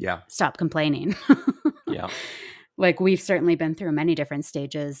shit. Yeah. Stop complaining. Yeah. Like we've certainly been through many different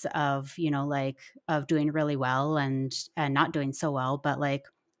stages of, of doing really well and not doing so well. But like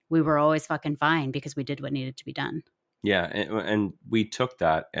we were always fucking fine because we did what needed to be done. Yeah. And we took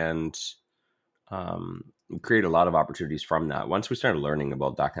that and created a lot of opportunities from that. Once we started learning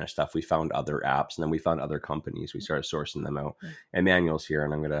about that kind of stuff, we found other apps and then we found other companies. We started sourcing them out. Mm-hmm. And Manuel's here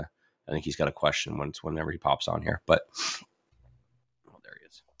and I think he's got a question whenever he pops on here. But there he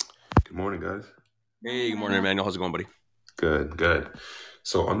is. Good morning, guys. Hey, good morning, Emmanuel. How's it going, buddy? Good.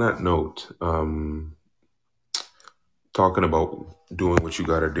 So on that note, talking about doing what you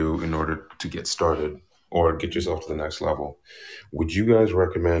got to do in order to get started or get yourself to the next level, would you guys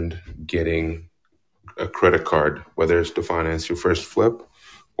recommend getting a credit card, whether it's to finance your first flip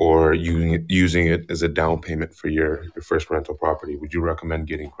or using it as a down payment for your first rental property? Would you recommend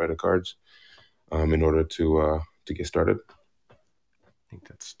getting credit cards in order to get started? I think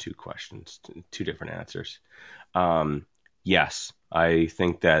that's two questions, two different answers. Yes, I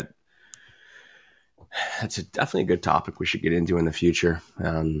think that that's definitely a good topic we should get into in the future.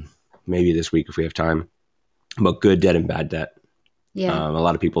 Maybe this week if we have time, about good debt and bad debt. Yeah. A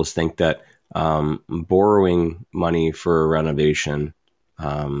lot of people think that borrowing money for a renovation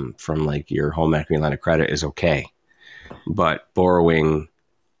from like your home equity line of credit is okay. But borrowing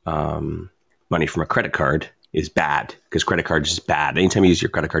money from a credit card is bad, because credit cards is bad. Anytime you use your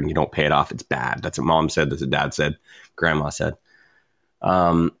credit card and you don't pay it off, it's bad. That's what mom said. That's what dad said. Grandma said.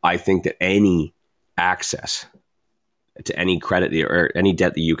 I think that any access to any credit or any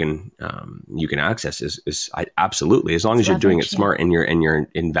debt that you can access is absolutely, as long as you're doing it smart and you're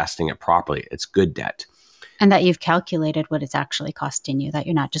investing it properly, it's good debt. And that you've calculated what it's actually costing you, that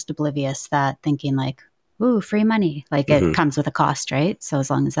you're not just oblivious, that thinking like, ooh, free money. Like it comes with a cost, right? So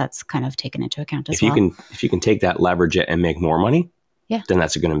as long as that's kind of taken into account as well. If you can take that, leverage it and make more money, then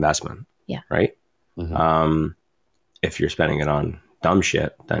that's a good investment. Yeah. Right? Mm-hmm. If you're spending it on dumb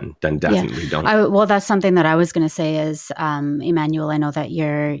shit, then definitely don't. Well, that's something that I was going to say is, Emmanuel, I know that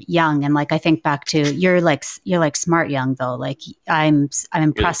you're young, and like I think back to you're like smart young though. Like I'm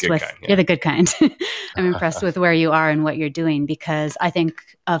impressed with you're the good kind. I'm impressed with where you are and what you're doing, because I think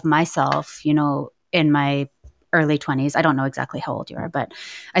of myself, in my early 20s. I don't know exactly how old you are, but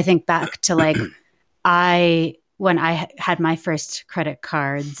I think back to like when I had my first credit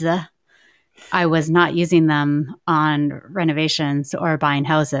cards, I was not using them on renovations or buying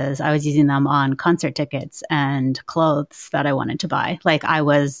houses. I was using them on concert tickets and clothes that I wanted to buy. Like I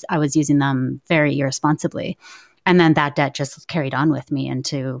was using them very irresponsibly. And then that debt just carried on with me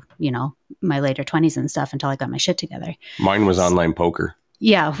into, my later 20s and stuff until I got my shit together. Mine was online poker.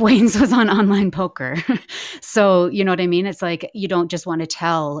 Yeah, Wayne's was on online poker. So, you know what I mean? It's like you don't just want to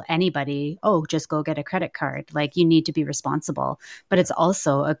tell anybody, oh, just go get a credit card. Like you need to be responsible. But it's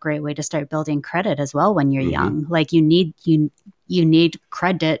also a great way to start building credit as well when you're young. Like you need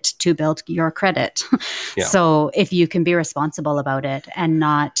credit to build your credit. Yeah. So if you can be responsible about it and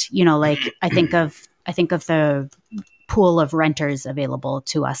not, like I think of the pool of renters available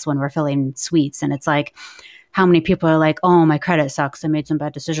to us when we're filling suites, and it's like, how many people are like, oh, my credit sucks. I made some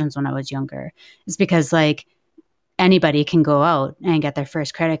bad decisions when I was younger. It's because like anybody can go out and get their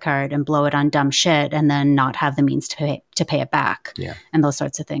first credit card and blow it on dumb shit and then not have the means to pay it back. Yeah. And those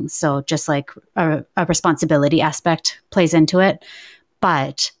sorts of things. So just like a responsibility aspect plays into it,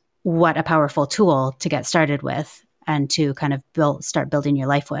 but what a powerful tool to get started with and to kind of start building your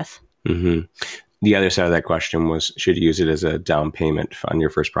life with. Mm-hmm. The other side of that question was, should you use it as a down payment on your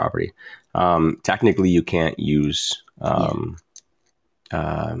first property? Technically, you can't use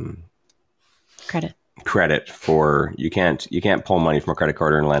credit for, you can't pull money from a credit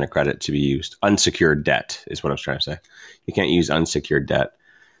card or a line of credit to be used. Unsecured debt is what I was trying to say. You can't use unsecured debt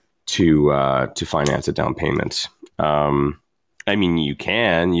to finance a down payment. I mean, you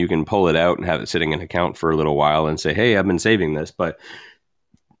can pull it out and have it sitting in an account for a little while and say, hey, I've been saving this, but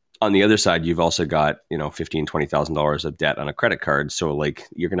on the other side, you've also got, $15,000, $20,000 of debt on a credit card. So like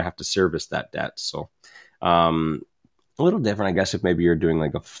you're going to have to service that debt. So a little different, I guess, if maybe you're doing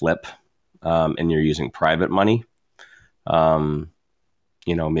like a flip and you're using private money.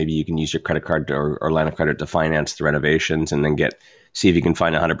 Maybe you can use your credit card or line of credit to finance the renovations and then see if you can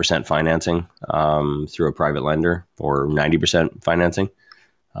find 100% financing through a private lender or 90% financing.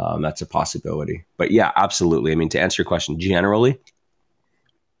 That's a possibility. But yeah, absolutely. I mean, to answer your question, generally,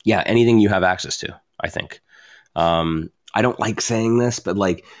 yeah, anything you have access to, I think. I don't like saying this, but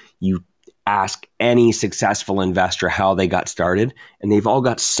like you ask any successful investor how they got started, and they've all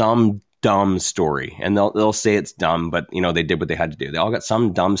got some dumb story, and they'll say it's dumb, but they did what they had to do. They all got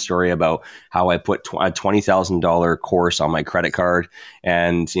some dumb story about how I put a $20,000 course on my credit card,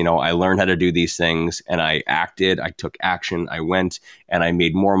 and I learned how to do these things, and I took action, I went, and I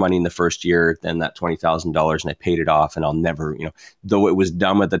made more money in the first year than that $20,000, and I paid it off, and I'll never, though it was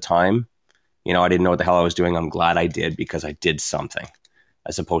dumb at the time, I didn't know what the hell I was doing. I'm glad I did, because I did something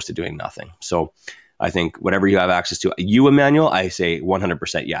as opposed to doing nothing. So I think whatever you have access to, you, Emmanuel, I say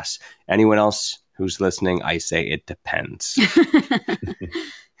 100% yes. Anyone else who's listening, I say it depends.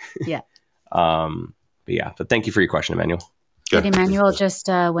 Yeah. But thank you for your question, Emmanuel. Did Emmanuel just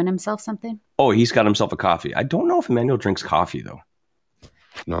win himself something? Oh, he's got himself a coffee. I don't know if Emmanuel drinks coffee though.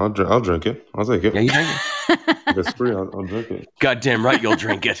 No, I'll drink it. I'll take it. Yeah, you drink it. If it's free, I'll drink it. Goddamn right, you'll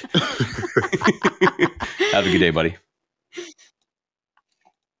drink it. Have a good day, buddy.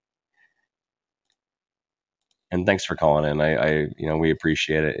 And thanks for calling in. I we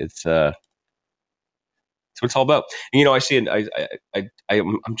appreciate it. It's what it's all about. I see it.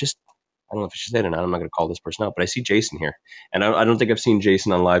 I'm just, I don't know if I should say it or not. I'm not going to call this person out, but I see Jason here, and I don't think I've seen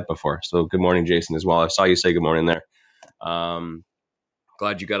Jason on live before. So good morning, Jason, as well. I saw you say good morning there.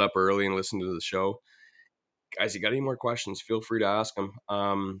 Glad you got up early and listened to the show, guys. You got any more questions? Feel free to ask them.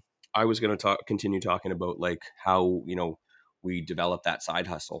 I was going to continue talking about like how we develop that side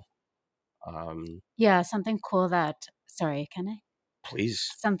hustle. Yeah, something cool sorry, can I? Please.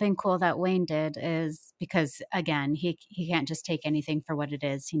 Something cool that Wayne did is, because again, he can't just take anything for what it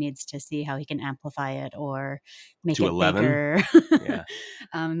is. He needs to see how he can amplify it or make it 11. Bigger. Yeah.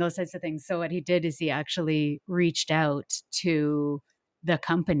 Those types of things. So what he did is he actually reached out to the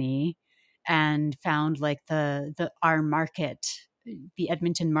company and found like our market, the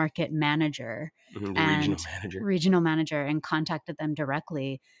Edmonton market manager, regional manager, and contacted them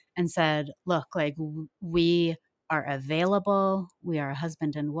directly and said, look, like we are available. We are a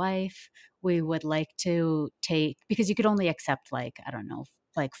husband and wife. We would like to take, because you could only accept like, I don't know,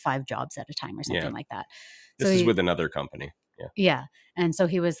 like 5 jobs at a time or something like that. This is with another company. Yeah. Yeah. And so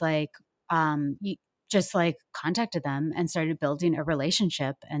he was like, just like contacted them and started building a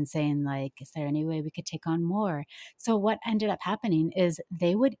relationship and saying like, is there any way we could take on more? So what ended up happening is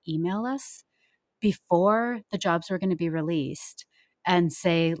they would email us before the jobs were going to be released and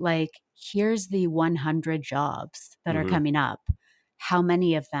say like, here's the 100 jobs that are coming up. How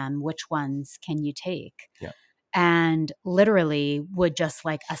many of them, which ones can you take? Yeah. And literally would just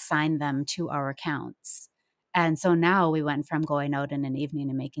like assign them to our accounts. And so now we went from going out in an evening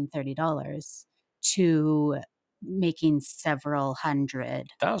and making $30 to making several thousand.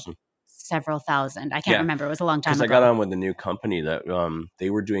 I can't remember. It was a long time ago. I got on with a new company that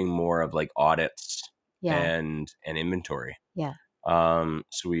they were doing more of like audits and inventory. Yeah.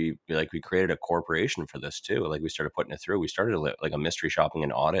 So we created a corporation for this too. Like we started putting it through. We started like a mystery shopping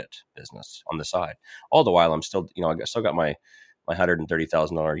and audit business on the side. All the while I'm still, I still got my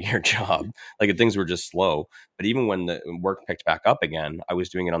 $130,000 a year job. Like things were just slow. But even when the work picked back up again, I was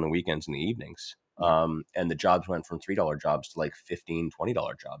doing it on the weekends and the evenings. And the jobs went from $3 jobs to like $15,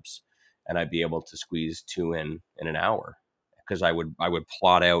 $20 jobs. And I'd be able to squeeze 2 in an hour. Because I would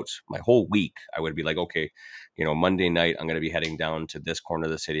plot out my whole week. I would be like, okay, Monday night, I'm going to be heading down to this corner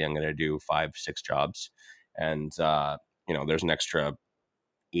of the city. I'm going to do 5-6 jobs. And, there's an extra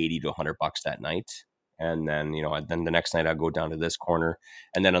 80 to $100 that night. And then, then the next night I go down to this corner.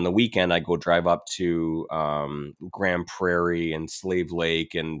 And then on the weekend, I go drive up to Grand Prairie and Slave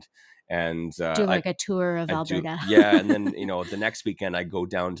Lake and do like a tour of Alberta. And then, the next weekend I go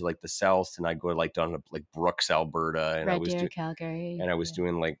down to like the south and I go like down to like Brooks, Alberta. And Red Deer, Calgary. And I was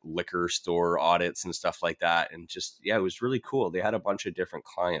doing like liquor store audits and stuff like that. And just, it was really cool. They had a bunch of different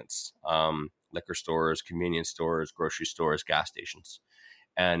clients, liquor stores, convenience stores, grocery stores, gas stations.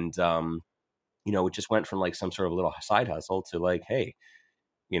 And, it just went from like some sort of little side hustle to like, hey,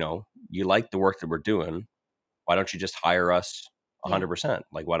 you like the work that we're doing. Why don't you just hire us 100%?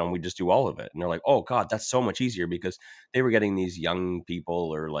 Like, why don't we just do all of it? And they're like, oh God, that's so much easier, because they were getting these young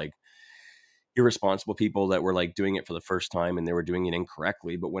people or like irresponsible people that were like doing it for the first time and they were doing it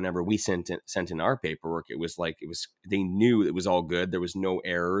incorrectly. But whenever we sent in our paperwork, they knew it was all good. There was no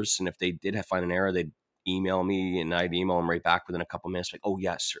errors. And if they did find an error, they'd email me and I'd email them right back within a couple of minutes. Like, oh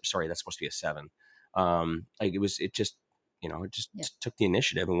yeah, sorry, that's supposed to be a 7. It just took the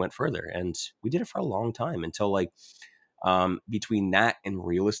initiative and went further. And we did it for a long time until like, between that and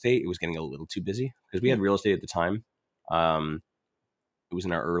real estate, it was getting a little too busy because we had real estate at the time. It was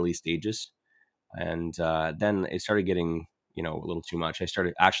in our early stages. And then it started getting, a little too much. I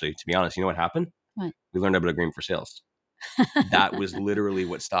started, actually, to be honest, you know what happened? What? We learned about agreement for sales. That was literally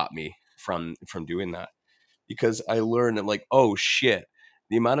what stopped me from doing that, because I learned, I'm like, oh shit,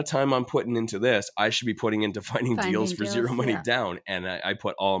 the amount of time I'm putting into this, I should be putting into finding deals for zero money down. And I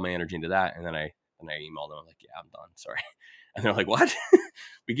put all my energy into that. And then I emailed them. I'm like, yeah, I'm done. Sorry. And they're like, what?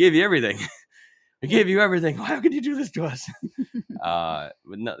 We gave you everything. We gave you everything. How could you do this to us? But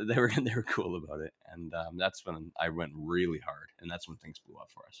no, they were cool about it. And that's when I went really hard. And that's when things blew up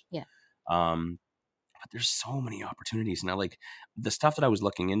for us. Yeah. But there's so many opportunities now. Like the stuff that I was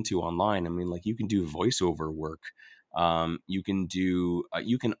looking into online, I mean, like you can do voiceover work. You can do,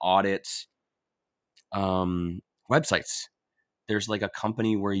 you can audit websites. There's like a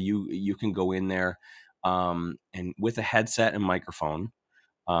company where you can go in there and with a headset and microphone.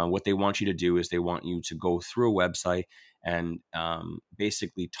 What they want you to do is they want you to go through a website and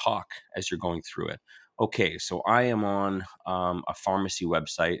basically talk as you're going through it. Okay, so I am on a pharmacy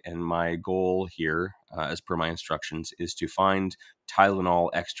website, and my goal here, as per my instructions, is to find Tylenol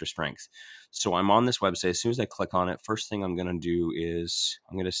Extra Strength. So I'm on this website. As soon as I click on it, first thing I'm going to do is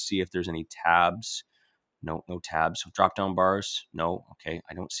I'm going to see if there's any tabs. No tabs. Drop down bars. No. Okay.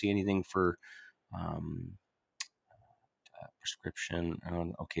 I don't see anything for prescription.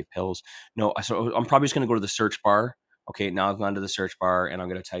 Okay. Pills. No. So I'm probably just going to go to the search bar. Okay. Now I've gone to the search bar and I'm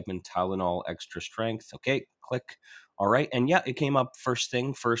going to type in Tylenol Extra Strength. Okay. Click. All right. And yeah, it came up first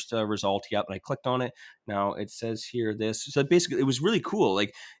result. Yep. And I clicked on it. Now it says here this. So basically it was really cool.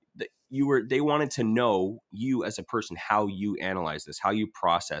 Like they wanted to know you as a person, how you analyze this, how you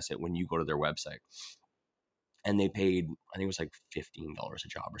process it when you go to their website. And they paid, I think it was like $15 a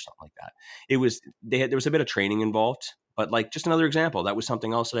job or something like that. There was a bit of training involved, but like just another example, that was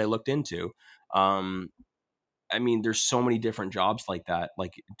something else that I looked into. I mean, there's so many different jobs like that.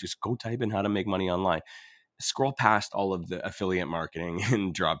 Like just go type in how to make money online. Scroll past all of the affiliate marketing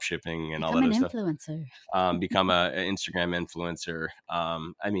and drop shipping and all that stuff. Become an influencer. Become an Instagram influencer.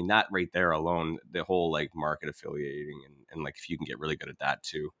 I mean, that right there alone, the whole like market affiliating and like if you can get really good at that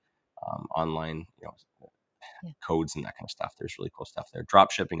too, online, codes and that kind of stuff. There's really cool stuff there.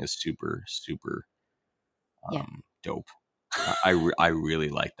 Drop shipping is super, super dope. I really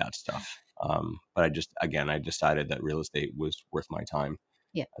like that stuff. But I decided that real estate was worth my time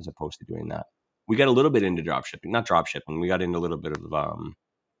as opposed to doing that. We got a little bit into not drop shipping. We got into a little bit of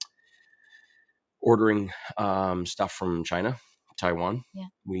ordering stuff from China, Taiwan. Yeah.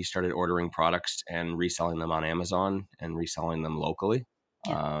 We started ordering products and reselling them on Amazon and reselling them locally.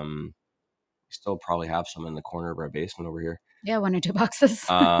 Yeah. We still probably have some in the corner of our basement over here. Yeah, 1 or 2 boxes.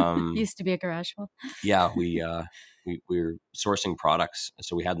 Used to be a garage full. Yeah, we were sourcing products,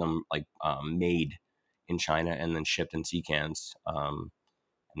 so we had them like made in China and then shipped in sea cans, and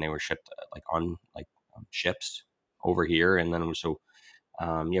they were shipped like on ships over here. And then we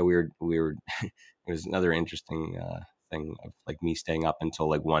were. It was another interesting thing of like me staying up until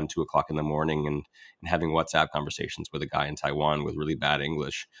like 1, 2 o'clock in the morning and having WhatsApp conversations with a guy in Taiwan with really bad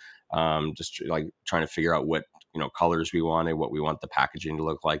English, just like trying to figure out what, colors we wanted, what we want the packaging to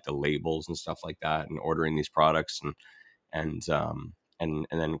look like, the labels and stuff like that, and ordering these products and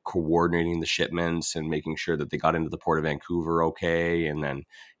then coordinating the shipments and making sure that they got into the Port of Vancouver okay. And then,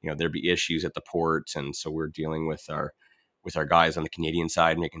 there'd be issues at the port. And so we're dealing with our guys on the Canadian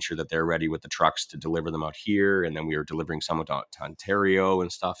side, making sure that they're ready with the trucks to deliver them out here. And then we were delivering some to Ontario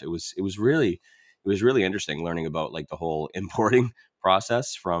and stuff. It was really interesting learning about like the whole importing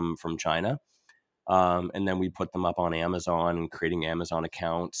process from China. And then we put them up on Amazon and creating Amazon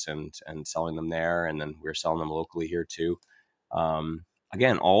accounts and selling them there. And then we were selling them locally here too.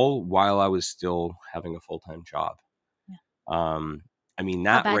 Again, all while I was still having a full-time job. Yeah. I mean,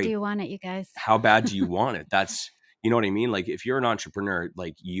 that how bad do you want it, you guys? How bad do you want it? That's, you know what I mean? Like if you're an entrepreneur,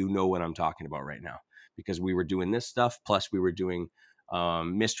 like, what I'm talking about right now, because we were doing this stuff. Plus we were doing,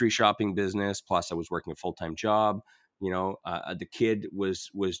 mystery shopping business. Plus I was working a full-time job. The kid was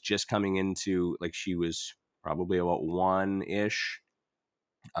just coming into, like, she was probably about 1-ish.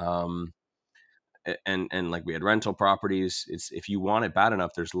 And like we had rental properties. It's, if you want it bad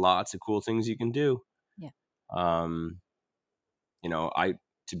enough, there's lots of cool things you can do. Yeah.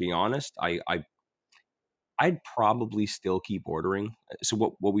 To be honest, I'd probably still keep ordering. So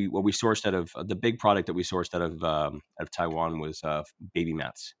what we sourced out of the big product that we sourced out of Taiwan was baby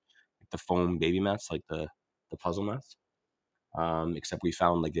mats, like the foam baby mats, like the puzzle mats. Except we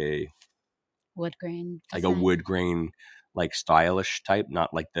found like a wood grain, like a wood grain, like stylish type,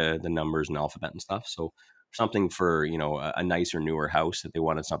 not like the numbers and alphabet and stuff. So something for, a nicer, newer house, that they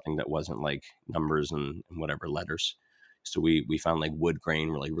wanted something that wasn't like numbers and whatever letters. So we found like wood grain,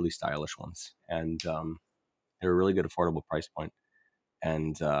 really stylish ones. And they're a really good affordable price point.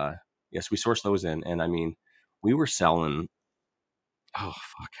 And yes, we sourced those in. And I mean, we were selling,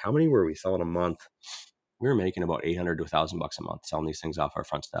 how many were we selling a month? We were making about $800 to $1,000 a month selling these things off our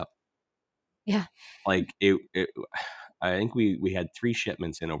front step. Yeah. Like it I think we had 3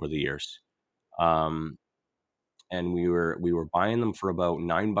 shipments in over the years. And we were buying them for about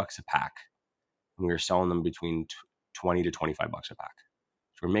 $9 a pack. And we were selling them between 20 to $25 a pack.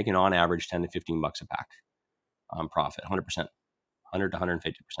 So we're making on average 10 to $15 a pack profit, 100%, 100 to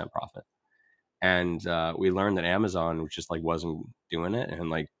 150% profit. And we learned that Amazon just like wasn't doing it,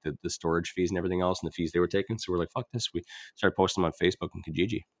 and like the storage fees and everything else and the fees they were taking. So we're like, fuck this. We started posting them on Facebook and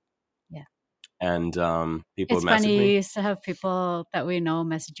Kijiji. Yeah. And people it's funny me. You used to have people that we know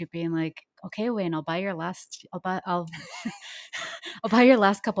message you being like, okay, Wayne, I'll buy your last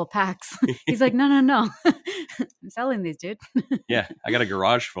couple packs. He's like, no. I'm selling these, dude. Yeah. I got a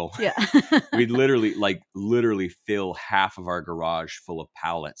garage full. Yeah. We'd literally fill half of our garage full of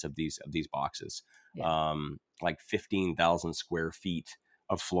pallets of these boxes. Yeah. Like 15,000 square feet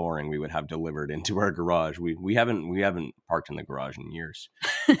of flooring we would have delivered into our garage. We haven't parked in the garage in years.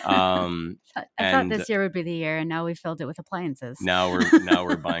 I thought this year would be the year, and now we filled it with appliances. Now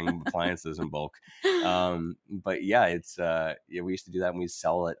we're buying appliances in bulk. But yeah, it's we used to do that, and we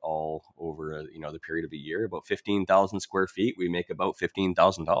sell it all over the period of a year. About 15,000 square feet, we make about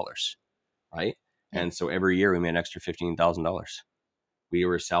 $15,000, right? Yeah. And so every year we made an extra $15,000. We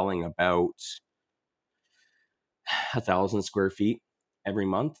were selling about 1,000 square feet every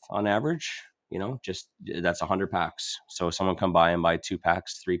month on average. Just that's 100 packs. So someone come by and buy 2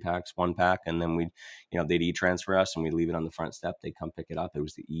 packs, 3 packs, 1 pack, and then they'd e-transfer us and we leave it on the front step. They'd come pick it up. It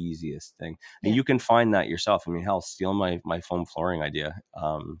was the easiest thing. Yeah. And you can find that yourself. I mean, hell, steal my foam flooring idea.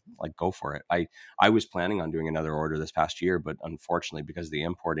 Like, go for it. I was planning on doing another order this past year, but unfortunately, because of the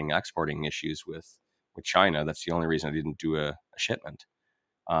exporting issues with China, that's the only reason I didn't do a shipment.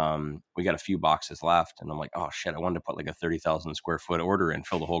 We got a few boxes left, and I'm like, oh shit, I wanted to put like a 30,000 square foot order in,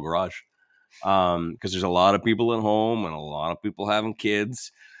 fill the whole garage. Because there's a lot of people at home and a lot of people having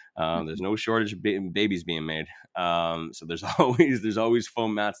kids. There's no shortage of babies being made. So there's always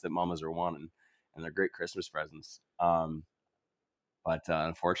foam mats that mamas are wanting, and they're great Christmas presents. But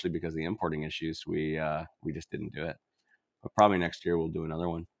unfortunately, because of the importing issues, we just didn't do it. But probably next year we'll do another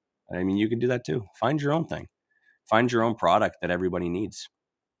one. I mean, you can do that too. Find your own thing. Find your own product that everybody needs.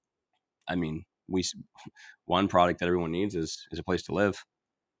 I mean, one product that everyone needs is a place to live,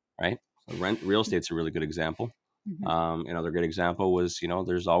 right? So real estate's a really good example. Mm-hmm. Another good example was,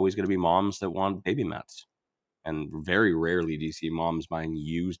 there's always going to be moms that want baby mats, and very rarely do you see moms buying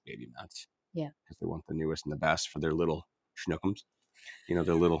used baby mats. Yeah, because they want the newest and the best for their little schnookums. Their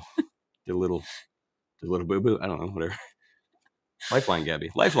little boo boo. I don't know, whatever. Lifeline,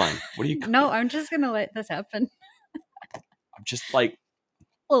 Gabby. Lifeline. What do you? No, I'm just gonna let this happen. I'm just like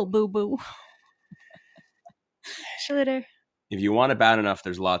little boo boo. Schlitter. If you want it bad enough,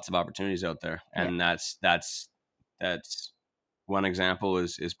 there's lots of opportunities out there. And that's one example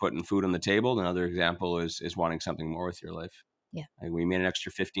is putting food on the table. Another example is wanting something more with your life. Yeah. Like we made an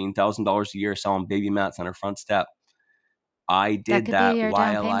extra $15,000 a year selling baby mats on our front step. I did that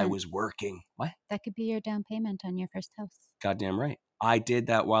while I was working. What? That could be your down payment on your first house. Goddamn right. I did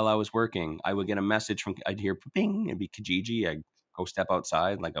that while I was working. I would get a message I'd hear bing, it'd be Kijiji. I'd go step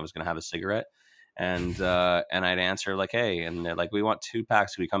outside like I was going to have a cigarette. And I'd answer like, hey, and they're like, we want 2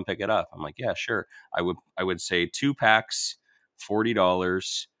 packs. Can we come pick it up? I'm like, yeah, sure. I would say 2 packs,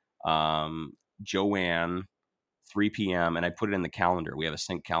 $40, Joanne, 3 p.m. And I put it in the calendar. We have a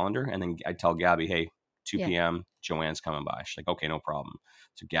sync calendar. And then I tell Gabby, hey, 2 p.m. Joanne's coming by. She's like, okay, no problem.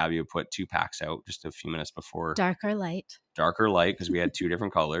 So Gabby would put 2 packs out just a few minutes before. Dark or light, because we had 2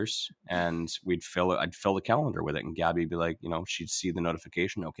 different colors, and I'd fill the calendar with it. And Gabby would be like, she'd see the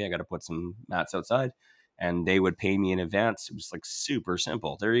notification. Okay, I got to put some mats outside, and they would pay me in advance. It was like super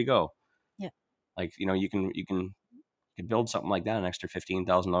simple. There you go. Yeah. Like, you can build something like that, an extra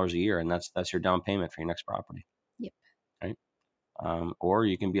 $15,000 a year. And that's your down payment for your next property. Yep. Right. Or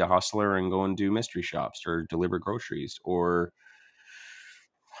you can be a hustler and go and do mystery shops or deliver groceries or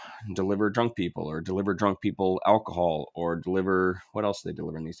deliver drunk people alcohol or deliver, what else are they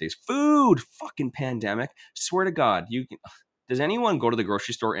delivering these days? Food. Fucking pandemic. Swear to God, does anyone go to the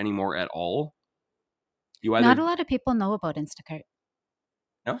grocery store anymore at all? Not a lot of people know about Instacart.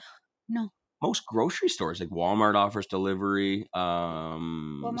 No. Most grocery stores, like Walmart offers delivery,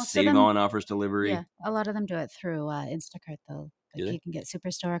 Save-On offers delivery. Yeah, a lot of them do it through Instacart though. Like you can get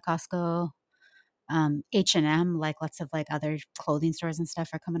Superstore, Costco, H&M, like lots of like other clothing stores and stuff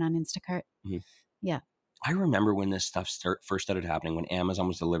are coming on Instacart. Mm-hmm. Yeah. I remember when this stuff first started happening, when Amazon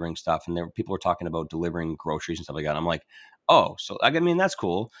was delivering stuff, and people were talking about delivering groceries and stuff like that. I'm like, oh, so I mean, that's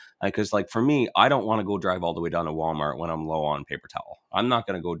cool. Because like for me, I don't want to go drive all the way down to Walmart when I'm low on paper towel. I'm not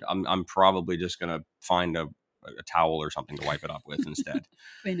going to go. I'm probably just going to find a towel or something to wipe it up with instead.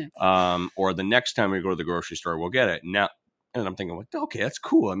 Nice. Or the next time we go to the grocery store, we'll get it. Now, and I'm thinking, okay, that's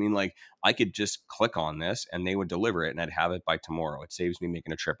cool. I mean, like I could just click on this and they would deliver it and I'd have it by tomorrow. It saves me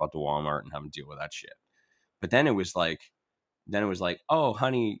making a trip out to Walmart and having to deal with that shit. But then it was like, oh,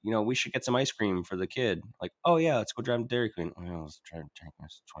 honey, we should get some ice cream for the kid. Like, oh yeah, let's go drive to Dairy Queen. Oh, let's try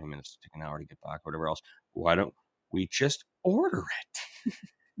 20 minutes, take an hour to get back, whatever else. Why don't we just order it?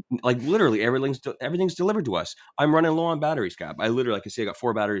 Like literally everything's delivered to us. I'm running low on batteries, Gab. I can see I got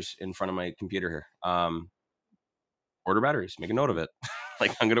 4 batteries in front of my computer here. Order batteries, make a note of it.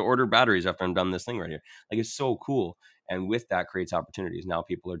 Like I'm going to order batteries after I'm done this thing right here. Like it's so cool. And with that creates opportunities. Now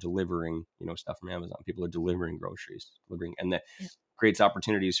people are delivering, stuff from Amazon. People are delivering groceries, and that creates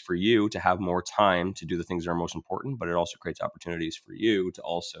opportunities for you to have more time to do the things that are most important. But it also creates opportunities for you to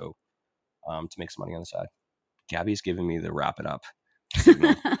also to make some money on the side. Gabby's giving me the wrap it up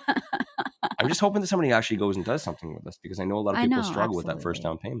signal. I'm just hoping that somebody actually goes and does something with this, because I know a lot of people struggle with that first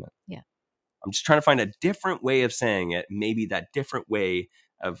down payment. Yeah. I'm just trying to find a different way of saying it. Maybe that different way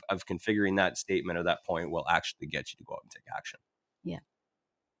of configuring that statement or that point will actually get you to go out and take action. Yeah.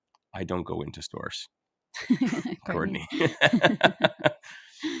 I don't go into stores. Courtney.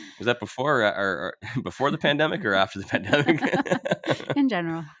 Was that before or before the pandemic or after the pandemic? In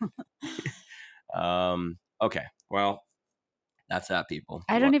general. Okay. Well, that's that, people.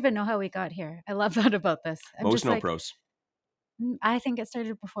 I don't even know how we got here. I love that about this. Most no pros. I think it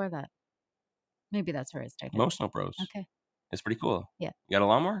started before that. Maybe that's where it started. Most no pros. Okay. It's pretty cool. Yeah. You got a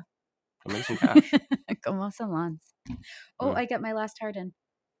lawnmower? Go make some cash. Go mow some lawns. Oh, I got my last hard in.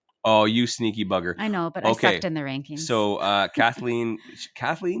 Oh, you sneaky bugger. I know, but I sucked in the rankings. So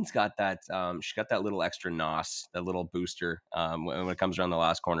Kathleen's got that, she got that little extra NOS, that little booster. When it comes around the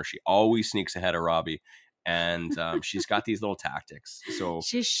last corner, she always sneaks ahead of Robbie. And she's got these little tactics. So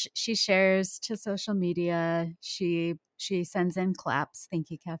she shares to social media. She sends in claps.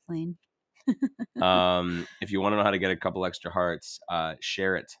 Thank you, Kathleen. If you want to know how to get a couple extra hearts,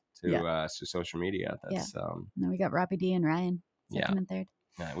 share it to social media. That's Now we got Robbie D and Ryan, second and third.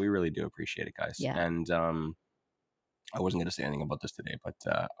 Yeah, we really do appreciate it, guys. Yeah. And I wasn't going to say anything about this today, but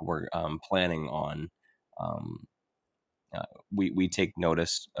we're planning on. We take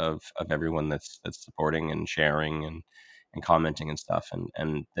notice of everyone that's supporting and sharing and commenting and stuff,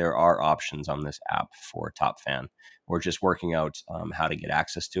 and there are options on this app for Top Fan. We're just working out how to get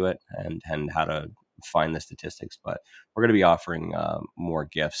access to it and how to find the statistics, but we're going to be offering more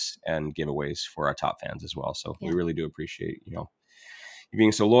gifts and giveaways for our top fans as well. So we really do appreciate you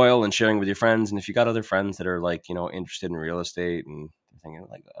being so loyal and sharing with your friends. And if you got other friends that are like interested in real estate and thinking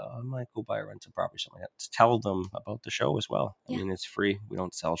like, oh, I might go buy a rental property, something like that, just tell them about the show as well. I mean, it's free. We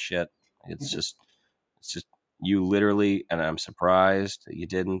don't sell shit. It's just you literally, and I'm surprised that you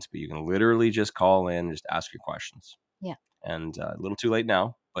didn't, but you can literally just call in, just ask your questions. Yeah. And a little too late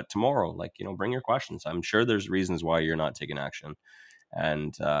now, but tomorrow, bring your questions. I'm sure there's reasons why you're not taking action.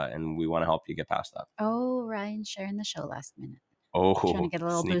 And we want to help you get past that. Oh, Ryan sharing the show last minute. Oh, trying to get a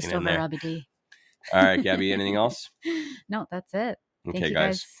little boost over Robbie D. All right, Gabby, anything else? No, that's it. Okay, Thank you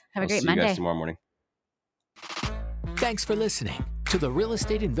guys. Have a great Monday. See you guys tomorrow morning. Thanks for listening to the Real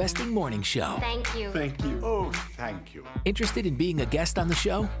Estate Investing Morning Show. Thank you. Thank you. Oh, thank you. Interested in being a guest on the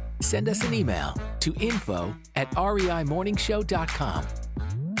show? Send us an email to info@reimorningshow.com.